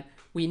again?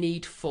 We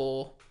need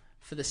 4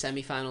 for the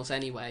semi-finals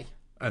anyway.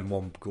 And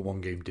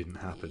one game didn't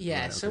happen.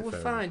 Yeah, right, so okay, we're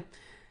fair fine. enough.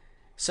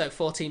 So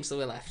 4 teams that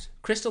were left.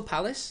 Crystal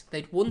Palace,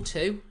 they'd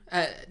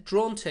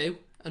drawn 2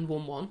 and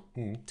won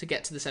 1 to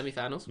get to the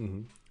semi-finals.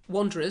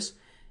 Wanderers,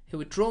 who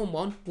had drawn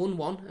 1, won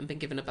 1 and been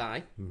given a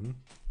bye.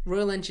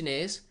 Royal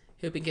Engineers,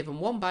 who had been given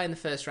 1 bye in the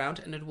first round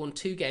and had won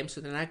 2 games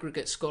with an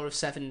aggregate score of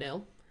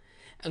 7-0.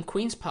 And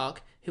Queen's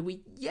Park, who were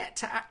yet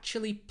to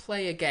actually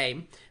play a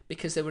game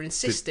because they were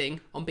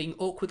insisting on being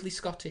awkwardly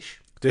Scottish.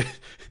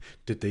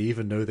 Did they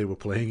even know they were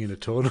playing in a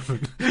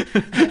tournament?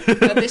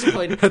 At this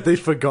point, had they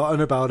forgotten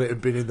about it and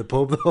been in the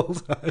pub the whole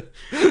time?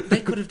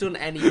 They could have done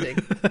anything.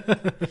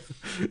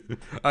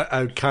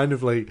 I'm kind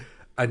of like,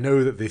 I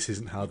know that this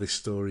isn't how this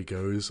story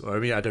goes. Or, I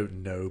mean, I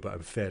don't know, but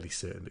I'm fairly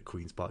certain that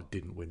Queen's Park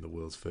didn't win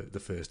the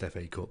first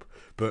FA Cup.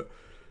 But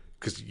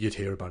because you'd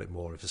hear about it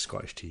more if a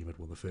Scottish team had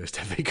won the first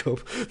FA Cup.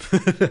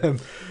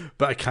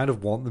 But I kind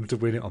of want them to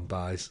win it on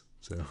byes.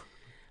 So.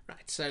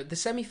 Right, so the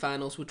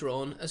semi-finals were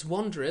drawn as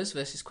Wanderers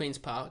versus Queen's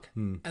Park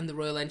and the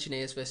Royal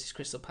Engineers versus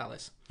Crystal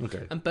Palace.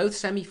 Okay. And both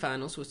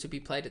semi-finals were to be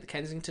played at the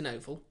Kensington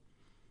Oval.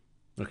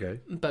 Okay.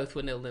 And both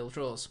were 0-0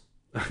 draws.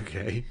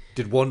 Okay.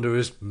 Did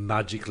Wanderers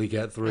magically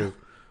get through?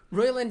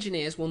 Royal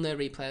Engineers won their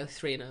replay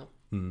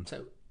 3-0.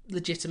 So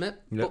legitimate,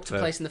 booked a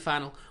place in the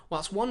final.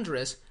 Whilst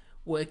Wanderers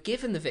were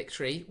given the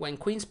victory when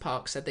Queen's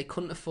Park said they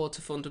couldn't afford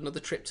to fund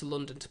another trip to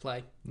London to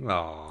play.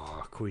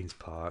 Ah, Queen's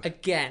Park.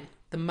 Again,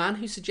 the man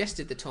who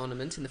suggested the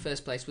tournament in the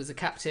first place was the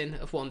captain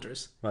of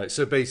Wanderers. Right,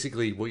 so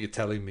basically what you're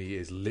telling me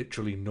is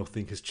literally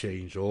nothing has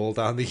changed all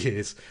down the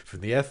years,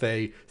 from the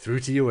FA through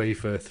to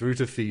UEFA, through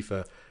to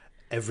FIFA.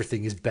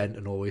 Everything is bent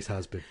and always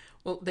has been.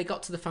 Well, they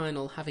got to the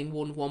final having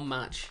won 1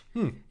 match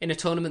in a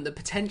tournament that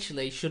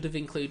potentially should have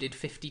included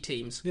 50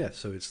 teams. Yeah,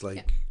 so it's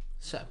like,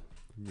 So,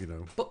 you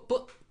know. but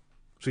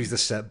So he's the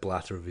Sepp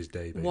Blatter of his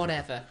day, basically.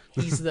 whatever,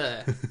 he's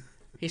there.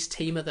 His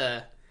team are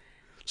there.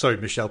 Sorry,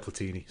 Michel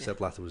Platini. Sepp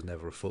Blatter was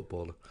never a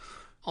footballer.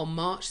 On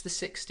March the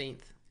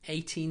 16th,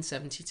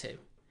 1872,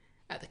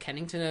 at the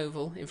Kennington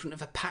Oval, in front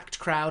of a packed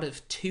crowd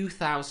of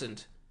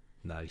 2,000,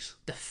 Nice.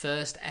 the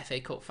first FA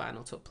Cup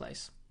final took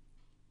place.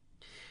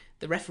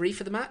 The referee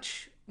for the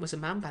match was a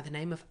man by the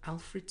name of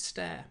Alfred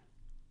Stair.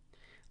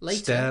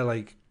 Later, Stair,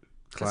 like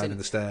climbing in-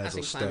 the stairs, as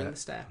in or climbing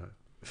stair?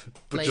 the stair.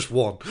 But Like- just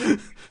one.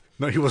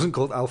 No, he wasn't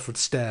called Alfred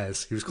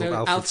Stairs. He was called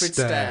No, Alfred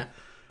Stair. Stair.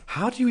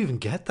 How do you even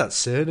get that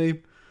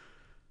surname?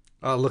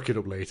 I'll look it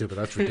up later, but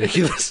that's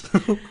ridiculous.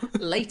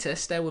 Later,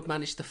 Stair would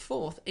manage the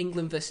 4th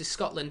England versus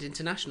Scotland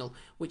international,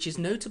 which is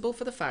notable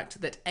for the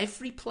fact that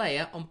every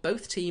player on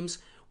both teams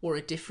wore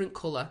a different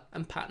colour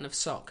and pattern of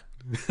sock.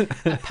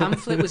 A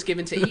pamphlet was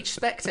given to each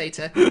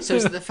spectator so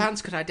that the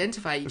fans could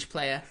identify each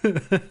player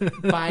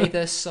by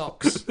their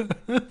socks.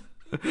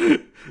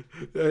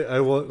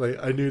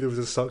 I knew there was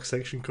a sock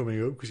section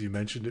coming up because you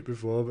mentioned it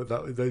before, but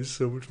that is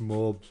so much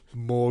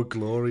more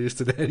glorious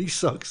than any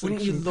sock section.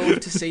 Wouldn't you love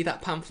to see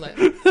that pamphlet?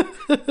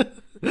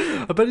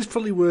 I bet it's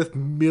probably worth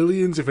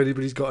millions if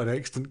anybody's got an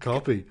extant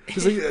copy.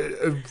 It's like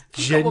a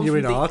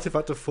genuine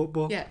artifact of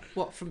football. Yeah,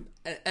 what, from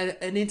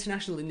an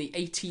international in the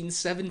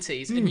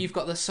 1870s, and you've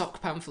got the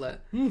sock pamphlet,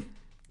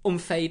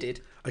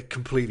 unfaded. I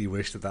completely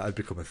wish that had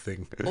become a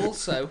thing.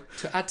 Also,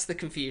 to add to the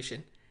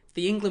confusion,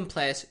 the England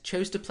players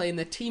chose to play in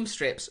their team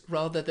strips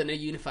rather than a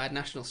unified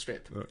national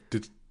strip.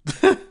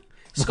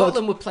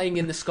 Scotland were playing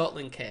in the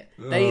Scotland kit.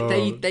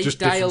 They just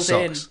dialed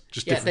in.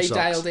 Just yeah, they socks.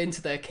 dialed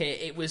into their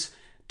kit. It was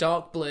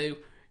dark blue,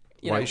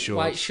 white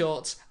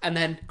shorts, and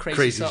then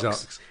crazy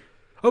socks.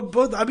 Oh,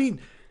 but I mean,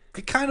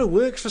 it kind of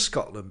works for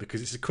Scotland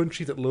because it's a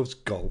country that loves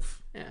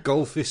golf. Yeah.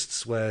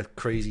 Golfists wear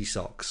crazy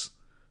socks,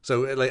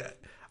 so like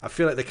I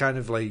feel like they're kind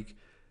of like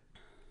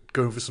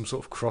going for some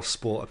sort of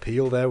cross-sport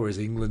appeal there, whereas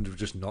England were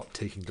just not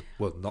taking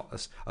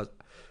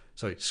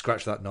sorry,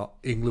 scratch that. Not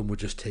England were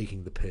just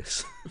taking the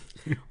piss.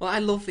 Well, I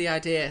love the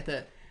idea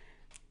that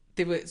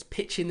they were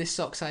pitching this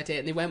socks idea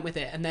and they went with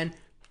it, and then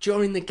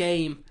during the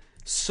game,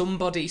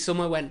 somebody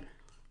somewhere went,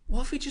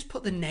 "What if we just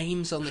put the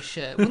names on the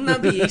shirt? Wouldn't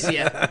that be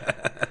easier?"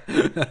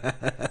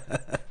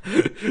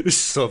 This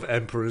sort of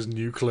Emperor's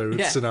New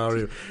Clothes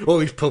scenario. All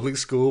these public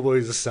school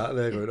boys are sat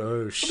there going,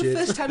 "Oh shit!" Well,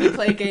 the first time you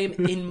play a game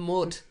in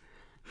mud,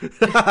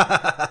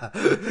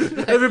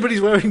 everybody's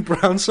wearing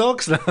brown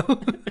socks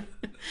now.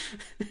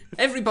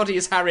 Everybody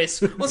is Harris.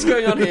 What's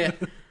going on here?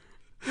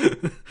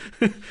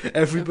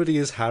 Everybody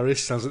is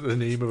Harris sounds like the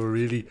name of a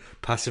really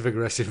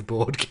passive-aggressive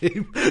board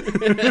game.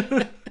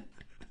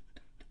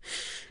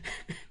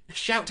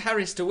 Shout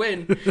Harris to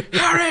win.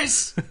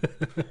 Harris!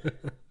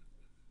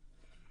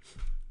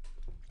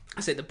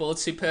 I say the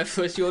board's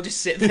superfluous. You all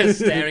just sit there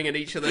staring at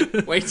each other,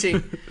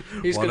 waiting.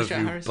 Who's going to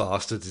shout Harris? One of you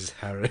bastards is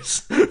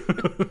Harris.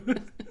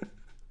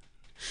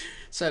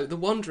 So the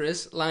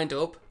Wanderers lined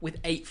up with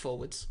 8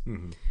 forwards,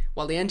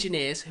 while the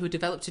Engineers, who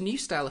developed a new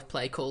style of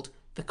play called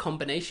the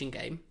combination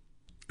game,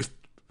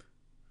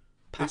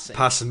 pass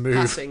and move,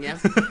 passing,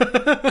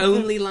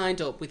 only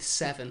lined up with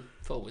 7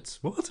 forwards.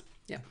 What?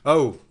 Yeah.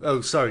 Oh,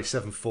 sorry,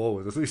 7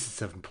 forwards. I thought you said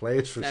 7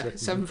 players for a second.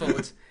 7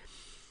 forwards.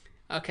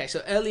 Okay,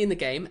 so early in the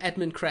game,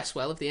 Edmund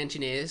Cresswell of the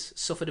Engineers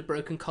suffered a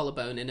broken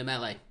collarbone in a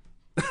melee.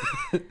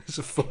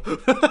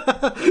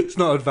 It's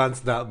not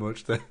advanced that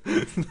much then.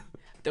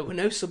 There were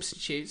no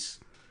substitutes.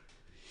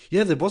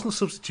 Yeah, there wasn't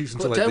substitutes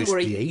until the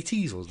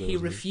 80s. Was there? He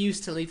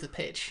refused to leave the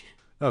pitch.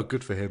 Oh,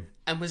 good for him.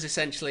 And was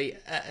essentially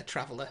a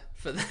traveller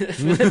for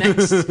the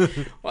next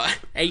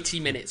 80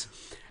 minutes.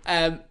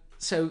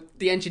 So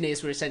the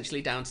Engineers were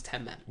essentially down to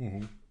 10 men.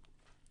 Mm-hmm.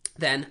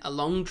 Then a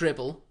long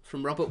dribble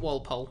from Robert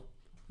Walpole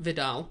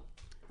Vidal.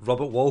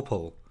 Robert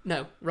Walpole?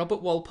 No,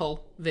 Robert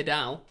Walpole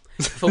Vidal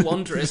for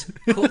Wanderers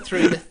cut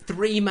through the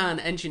 3-man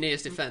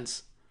Engineers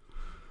defence.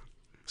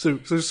 So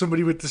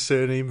somebody with the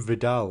surname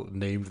Vidal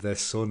named their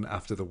son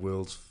after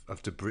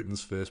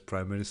Britain's first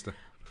Prime Minister.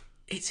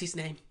 It's his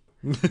name.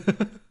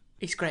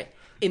 It's great.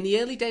 In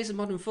the early days of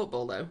modern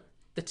football, though,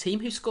 the team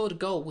who scored a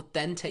goal would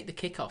then take the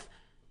kick-off.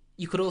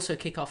 You could also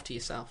kick off to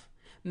yourself.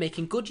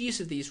 Making good use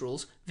of these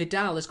rules,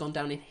 Vidal has gone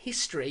down in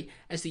history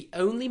as the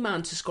only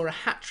man to score a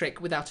hat-trick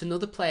without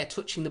another player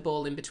touching the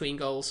ball in between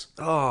goals.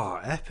 Oh,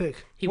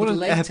 epic. He would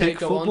later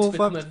go on to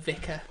become a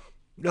vicar.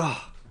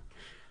 Oh.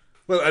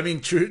 Well, I mean,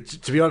 to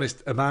be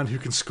honest, a man who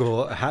can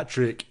score a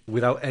hat-trick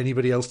without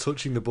anybody else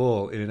touching the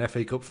ball in an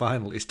FA Cup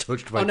final is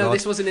touched by God. Oh, no,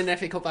 this wasn't in an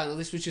FA Cup final.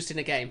 This was just in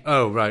a game.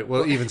 Oh, right.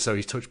 Well, even so,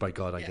 he's touched by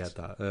God. I get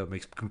that. That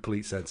makes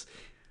complete sense.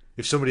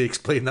 If somebody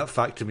explained that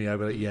fact to me, I'd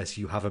be like, yes,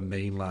 you have a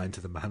main line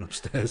to the man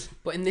upstairs.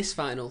 But in this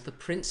final, the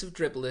Prince of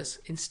Dribblers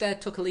instead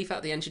took a leaf out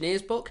of the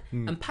Engineers book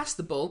and passed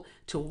the ball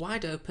to a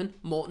wide-open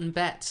Morton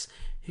Betts,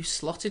 who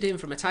slotted in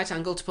from a tight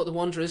angle to put the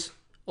Wanderers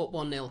up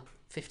 1-0,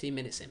 15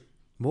 minutes in.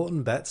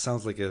 Morton Betts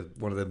sounds like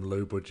one of them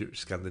low-budget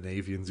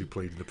Scandinavians who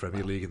played in the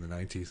Premier League in the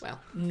 90s. Well,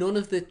 none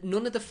of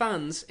the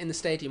fans in the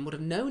stadium would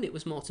have known it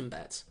was Morton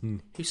Betts,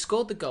 who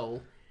scored the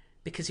goal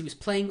because he was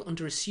playing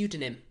under a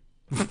pseudonym.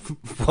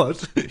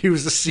 What? He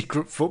was a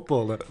secret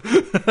footballer.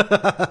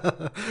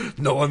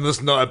 No one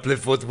must know I play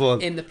football.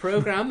 In the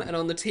programme and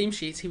on the team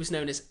sheets, he was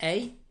known as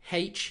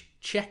A.H.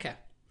 Checker.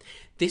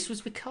 This was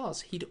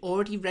because he'd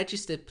already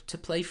registered to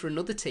play for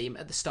another team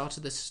at the start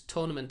of this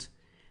tournament,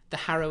 the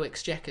Harrow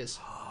Exchequers.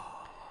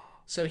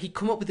 So he'd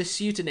come up with a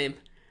pseudonym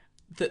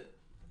that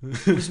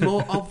was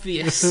more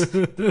obvious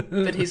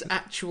than his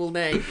actual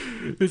name.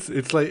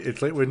 It's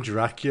like when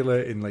Dracula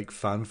in like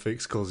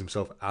fanfics calls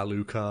himself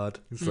Alucard.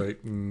 It's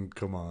like,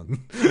 come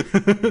on.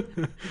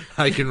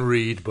 I can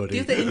read, buddy.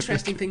 The other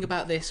interesting thing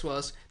about this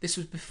was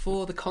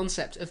before the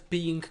concept of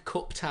being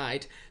cup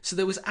tied, so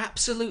there was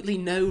absolutely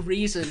no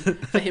reason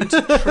for him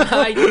to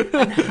try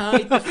and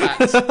hide the fact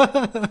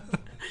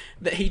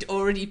that he'd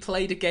already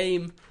played a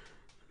game.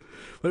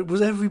 But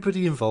was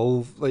everybody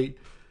involved? Like,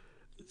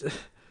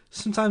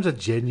 sometimes I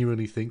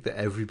genuinely think that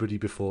everybody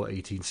before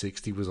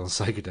 1860 was on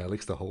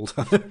psychedelics the whole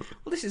time.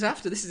 Well, this is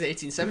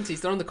 1870s.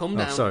 They're on the come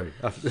down. Oh, sorry.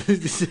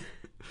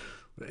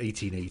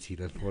 1880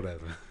 then,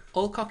 whatever.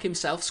 Alcock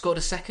himself scored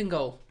a second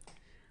goal,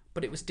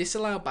 but it was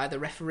disallowed by the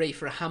referee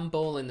for a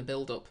handball in the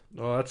build-up.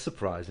 Oh, that's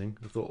surprising.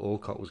 I thought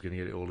Alcock was going to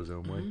get it all his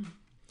own way.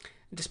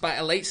 Despite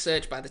a late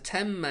surge by the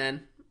 10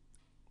 men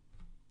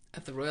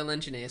of the Royal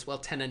Engineers,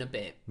 10 and a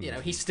bit. You know,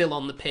 he's still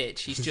on the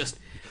pitch. He's just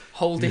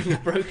holding a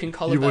broken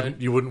collarbone.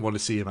 You wouldn't want to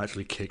see him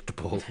actually kick the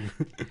ball.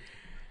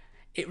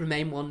 It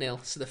remained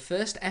 1-0. So the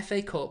first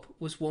FA Cup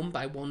was won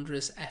by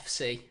Wanderers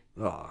FC.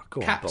 Oh,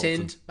 go on, Captained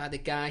Bolton. by the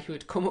guy who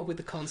had come up with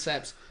the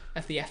concept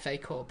of the FA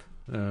Cup.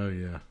 Oh,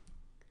 yeah.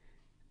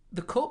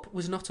 The cup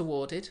was not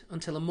awarded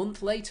until a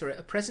month later at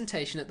a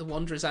presentation at the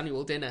Wanderers'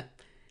 annual dinner.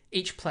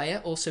 Each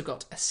player also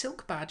got a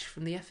silk badge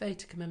from the FA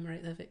to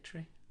commemorate their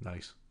victory.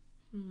 Nice.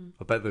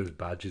 I bet those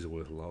badges are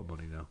worth a lot of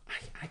money now.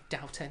 I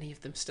doubt any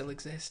of them still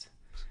exist.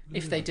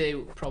 If they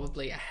do,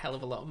 probably a hell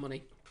of a lot of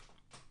money.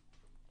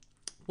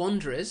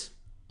 Wanderers,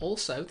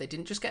 also, they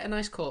didn't just get a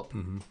nice cup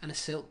and a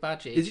silk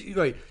badge each. Is it,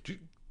 right,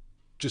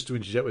 just to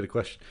interject with a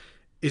question,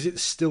 is it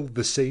still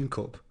the same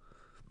cup?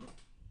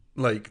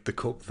 Like the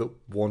cup that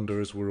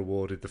Wanderers were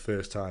awarded the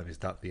first time, is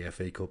that the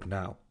FA Cup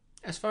now?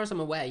 As far as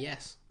I'm aware,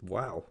 yes.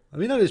 Wow. I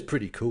mean, that is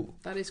pretty cool.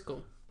 That is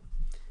cool.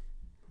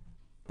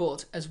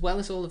 But as well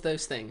as all of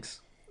those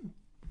things,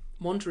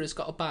 Wanderers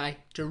got a bye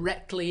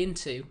directly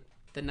into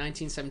the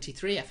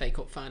 1973 FA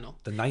Cup final.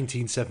 The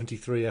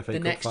 1973 FA Cup final.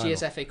 The next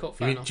year's FA Cup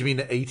final. Do you mean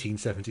the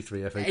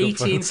 1873 FA Cup final?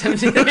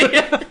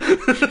 1873.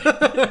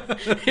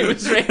 It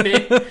was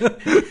raining.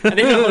 And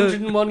in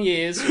 101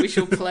 years, we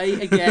shall play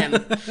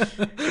again.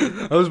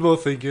 I was more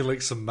thinking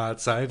like some mad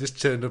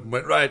scientist turned up and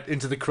went right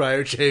into the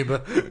cryo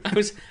chamber. I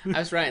was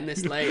writing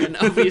this late, and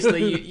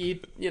obviously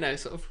you know,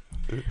 sort of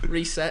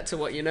reset to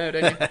what you know,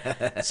 don't you?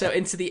 So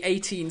into the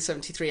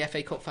 1873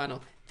 FA Cup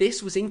final.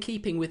 This was in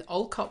keeping with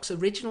Alcock's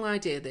original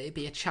idea that it'd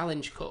be a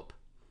Challenge Cup.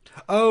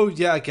 Oh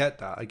yeah, I get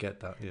that.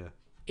 Yeah.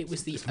 It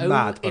was the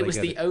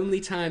only only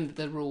time that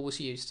the rule was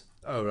used.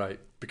 Oh right,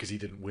 because he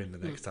didn't win the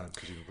next time,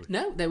 presumably.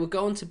 No, they were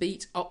going to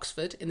beat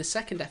Oxford in the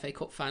second FA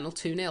Cup final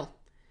 2-0.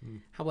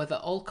 However,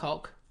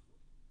 Alcock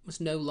was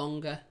no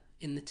longer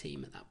in the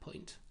team at that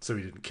point. So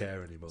he didn't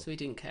care anymore.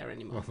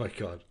 Oh my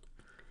God.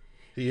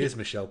 He is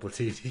Michel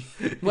Platini.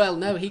 Well,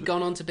 no, he'd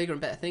gone on to bigger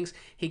and better things.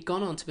 He'd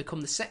gone on to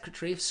become the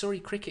secretary of Surrey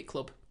Cricket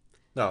Club.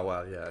 Oh,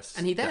 well, yes.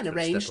 And he then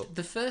arranged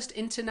the first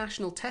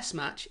international test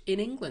match in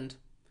England.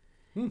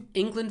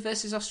 England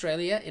versus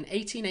Australia in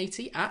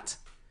 1880 at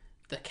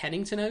the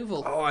Kennington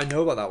Oval. Oh, I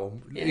know about that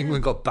one. Yeah.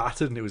 England got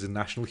battered and it was a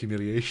national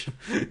humiliation.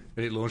 And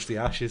it launched the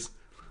Ashes.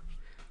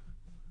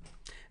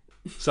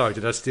 Sorry,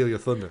 did I steal your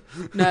thunder?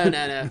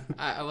 No.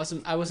 I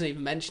wasn't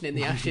even mentioning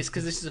the Ashes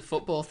because this is a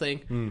football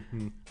thing.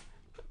 Mm-hmm.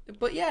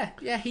 But yeah,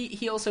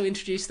 he also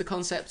introduced the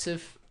concept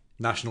of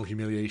national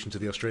humiliation to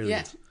the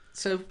Australians. Yeah.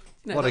 So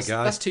what a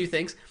guy. That's two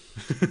things.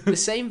 The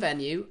same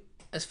venue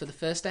as for the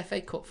first FA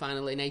Cup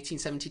final in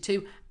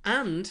 1872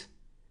 and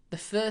the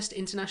first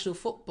international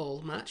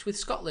football match with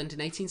Scotland in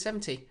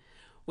 1870,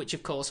 which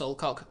of course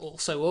Alcock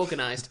also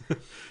organised.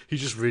 He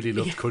just really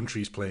loved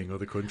countries playing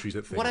other countries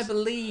at things. What I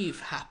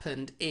believe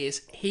happened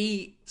is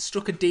he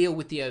struck a deal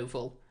with the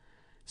Oval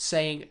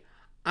saying,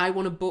 I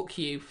want to book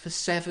you for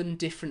 7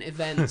 different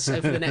events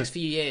over the next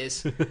few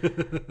years.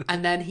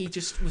 And then he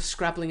just was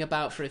scrabbling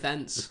about for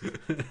events.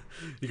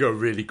 You got a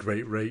really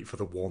great rate for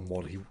the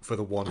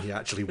one he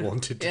actually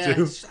wanted to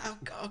do. Oh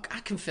God, I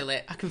can feel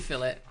it.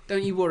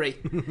 Don't you worry.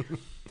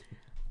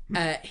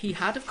 He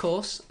had, of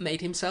course,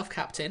 made himself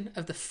captain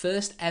of the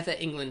first ever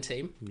England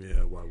team.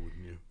 Yeah, why wouldn't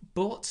you?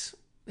 But,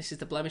 this is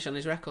the blemish on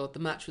his record, the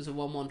match was a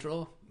 1-1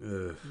 draw.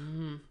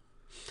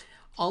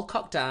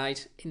 Alcock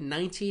died in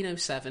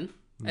 1907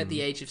 at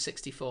the age of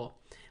 64.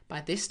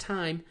 By this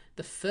time,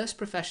 the first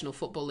professional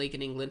football league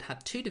in England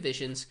had 2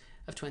 divisions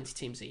of 20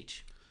 teams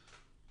each.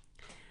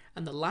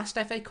 And the last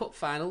FA Cup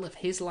final of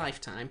his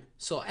lifetime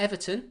saw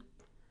Everton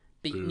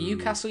beat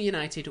Newcastle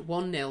United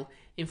 1-0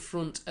 in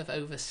front of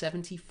over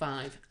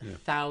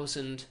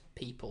 75,000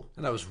 people.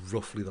 And that was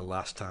roughly the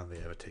last time they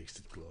ever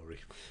tasted glory.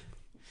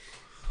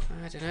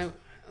 I don't know.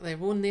 They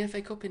won the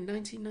FA Cup in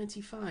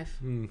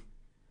 1995.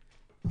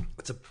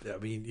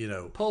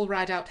 Paul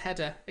Rideout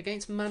header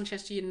against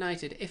Manchester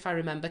United, if I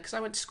remember, because I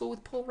went to school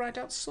with Paul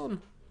Rideout's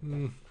son.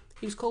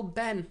 He was called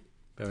Ben.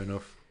 Fair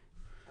enough.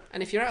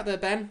 And if you're out there,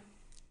 Ben,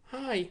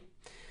 hi.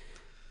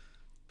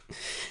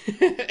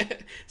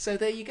 So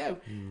there you go.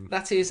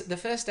 That is the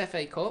first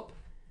FA Cup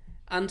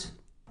and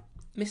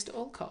Mr.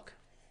 Alcock.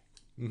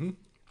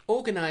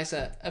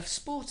 Organiser of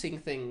sporting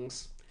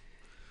things.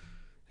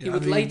 He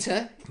would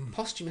later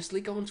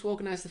posthumously go on to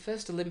organise the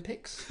first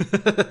Olympics.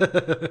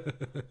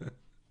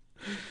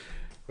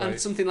 And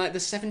something like the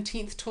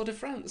 17th Tour de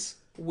France,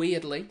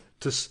 weirdly.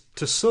 To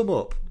sum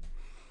up,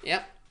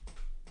 yep,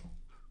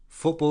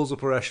 football's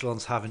upper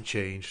echelons haven't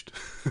changed.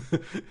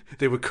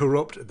 They were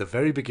corrupt at the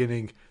very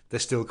beginning, they're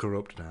still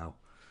corrupt now.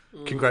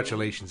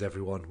 Congratulations,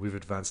 everyone. We've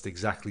advanced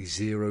exactly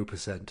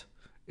 0%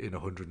 in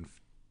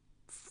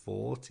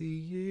 140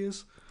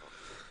 years.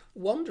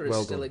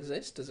 Wanderers still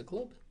exist as a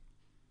club.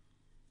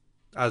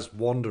 As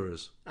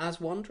Wanderers?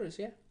 As Wanderers,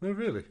 yeah. Oh,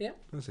 really? Yeah.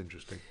 That's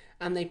interesting.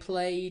 And they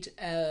played,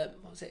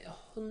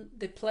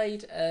 They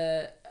played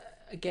a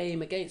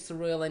game against the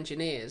Royal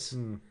Engineers.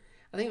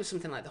 I think it was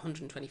something like the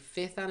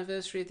 125th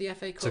anniversary of the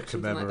FA Cup,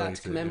 something like that,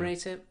 to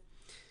commemorate it.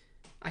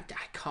 I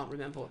can't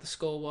remember what the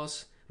score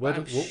was.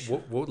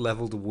 What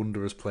level do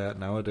Wanderers play at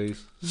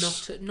nowadays?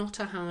 Not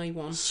a high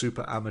one.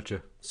 Super amateur.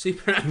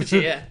 Super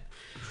amateur, yeah.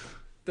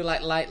 They're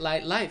like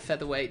light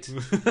featherweight.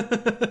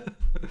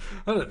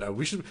 I don't know.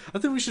 I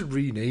think we should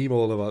rename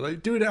all of our.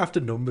 Like, doing it after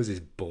numbers is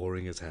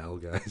boring as hell,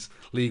 guys.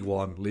 League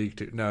One, League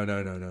Two.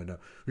 No.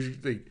 We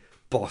should like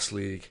Boss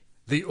League,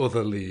 the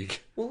other league.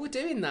 Well, we're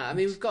doing that. I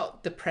mean, we've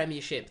got the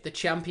Premiership, the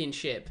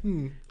Championship,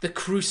 the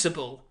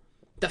Crucible,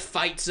 the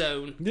Fight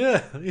Zone.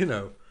 Yeah,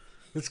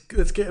 let's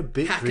get a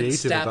bit Hack and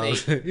creative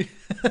about it.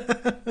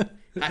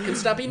 Hack and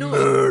Stabby North.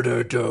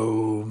 Murder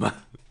Dome.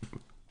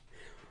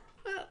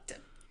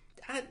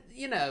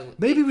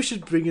 Maybe we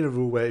should bring in a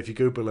rule where if you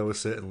go below a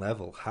certain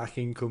level,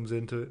 hacking comes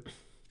into it.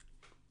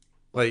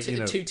 Like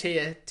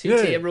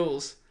two-tier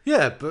rules.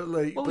 Yeah, but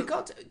like, well,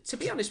 to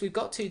be honest, we've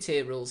got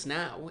 2-tier rules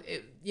now.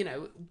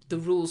 The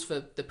rules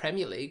for the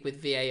Premier League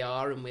with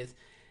VAR and with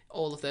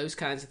all of those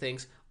kinds of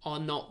things are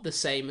not the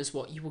same as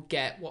what you will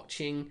get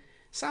watching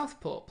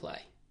Southport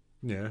play.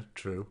 Yeah,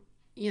 true.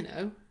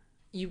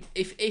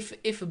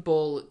 If a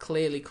ball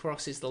clearly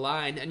crosses the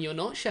line and you're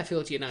not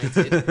Sheffield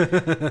United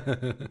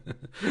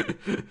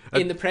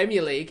in the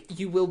Premier League,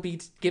 you will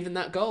be given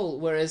that goal.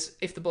 Whereas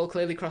if the ball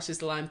clearly crosses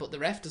the line but the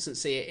ref doesn't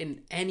see it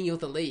in any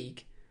other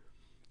league,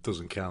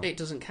 doesn't count. It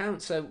doesn't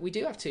count. So we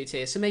do have 2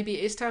 tiers. So maybe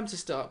it is time to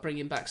start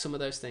bringing back some of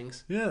those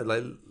things. Yeah,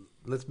 like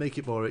let's make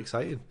it more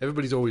exciting.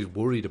 Everybody's always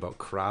worried about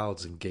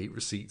crowds and gate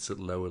receipts at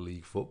lower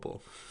league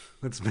football.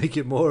 Let's make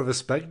it more of a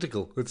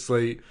spectacle. It's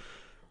like,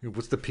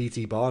 what's the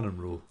P.T. Barnum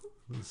rule?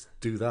 Let's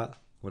do that,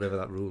 whatever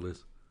that rule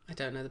is. I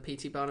don't know the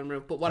P.T. Barnum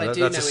rule, but what I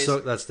do know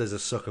is there's a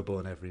sucker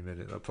born every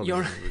minute. That probably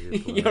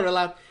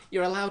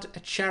you're allowed a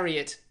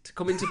chariot to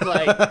come into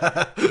play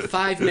for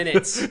 5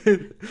 minutes.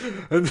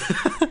 and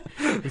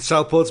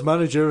Southport's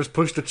manager has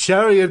pushed the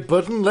chariot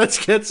button.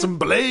 Let's get some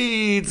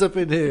blades up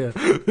in here.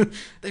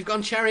 They've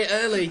gone chariot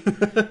early.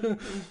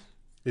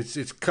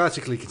 It's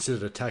classically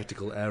considered a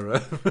tactical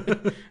error,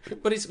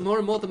 but it's more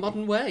and more the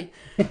modern way.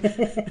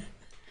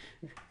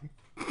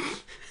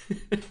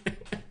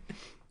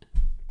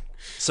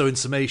 So in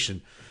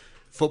summation,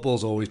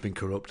 football's always been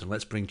corrupt, and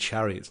let's bring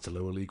chariots to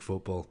lower league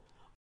football.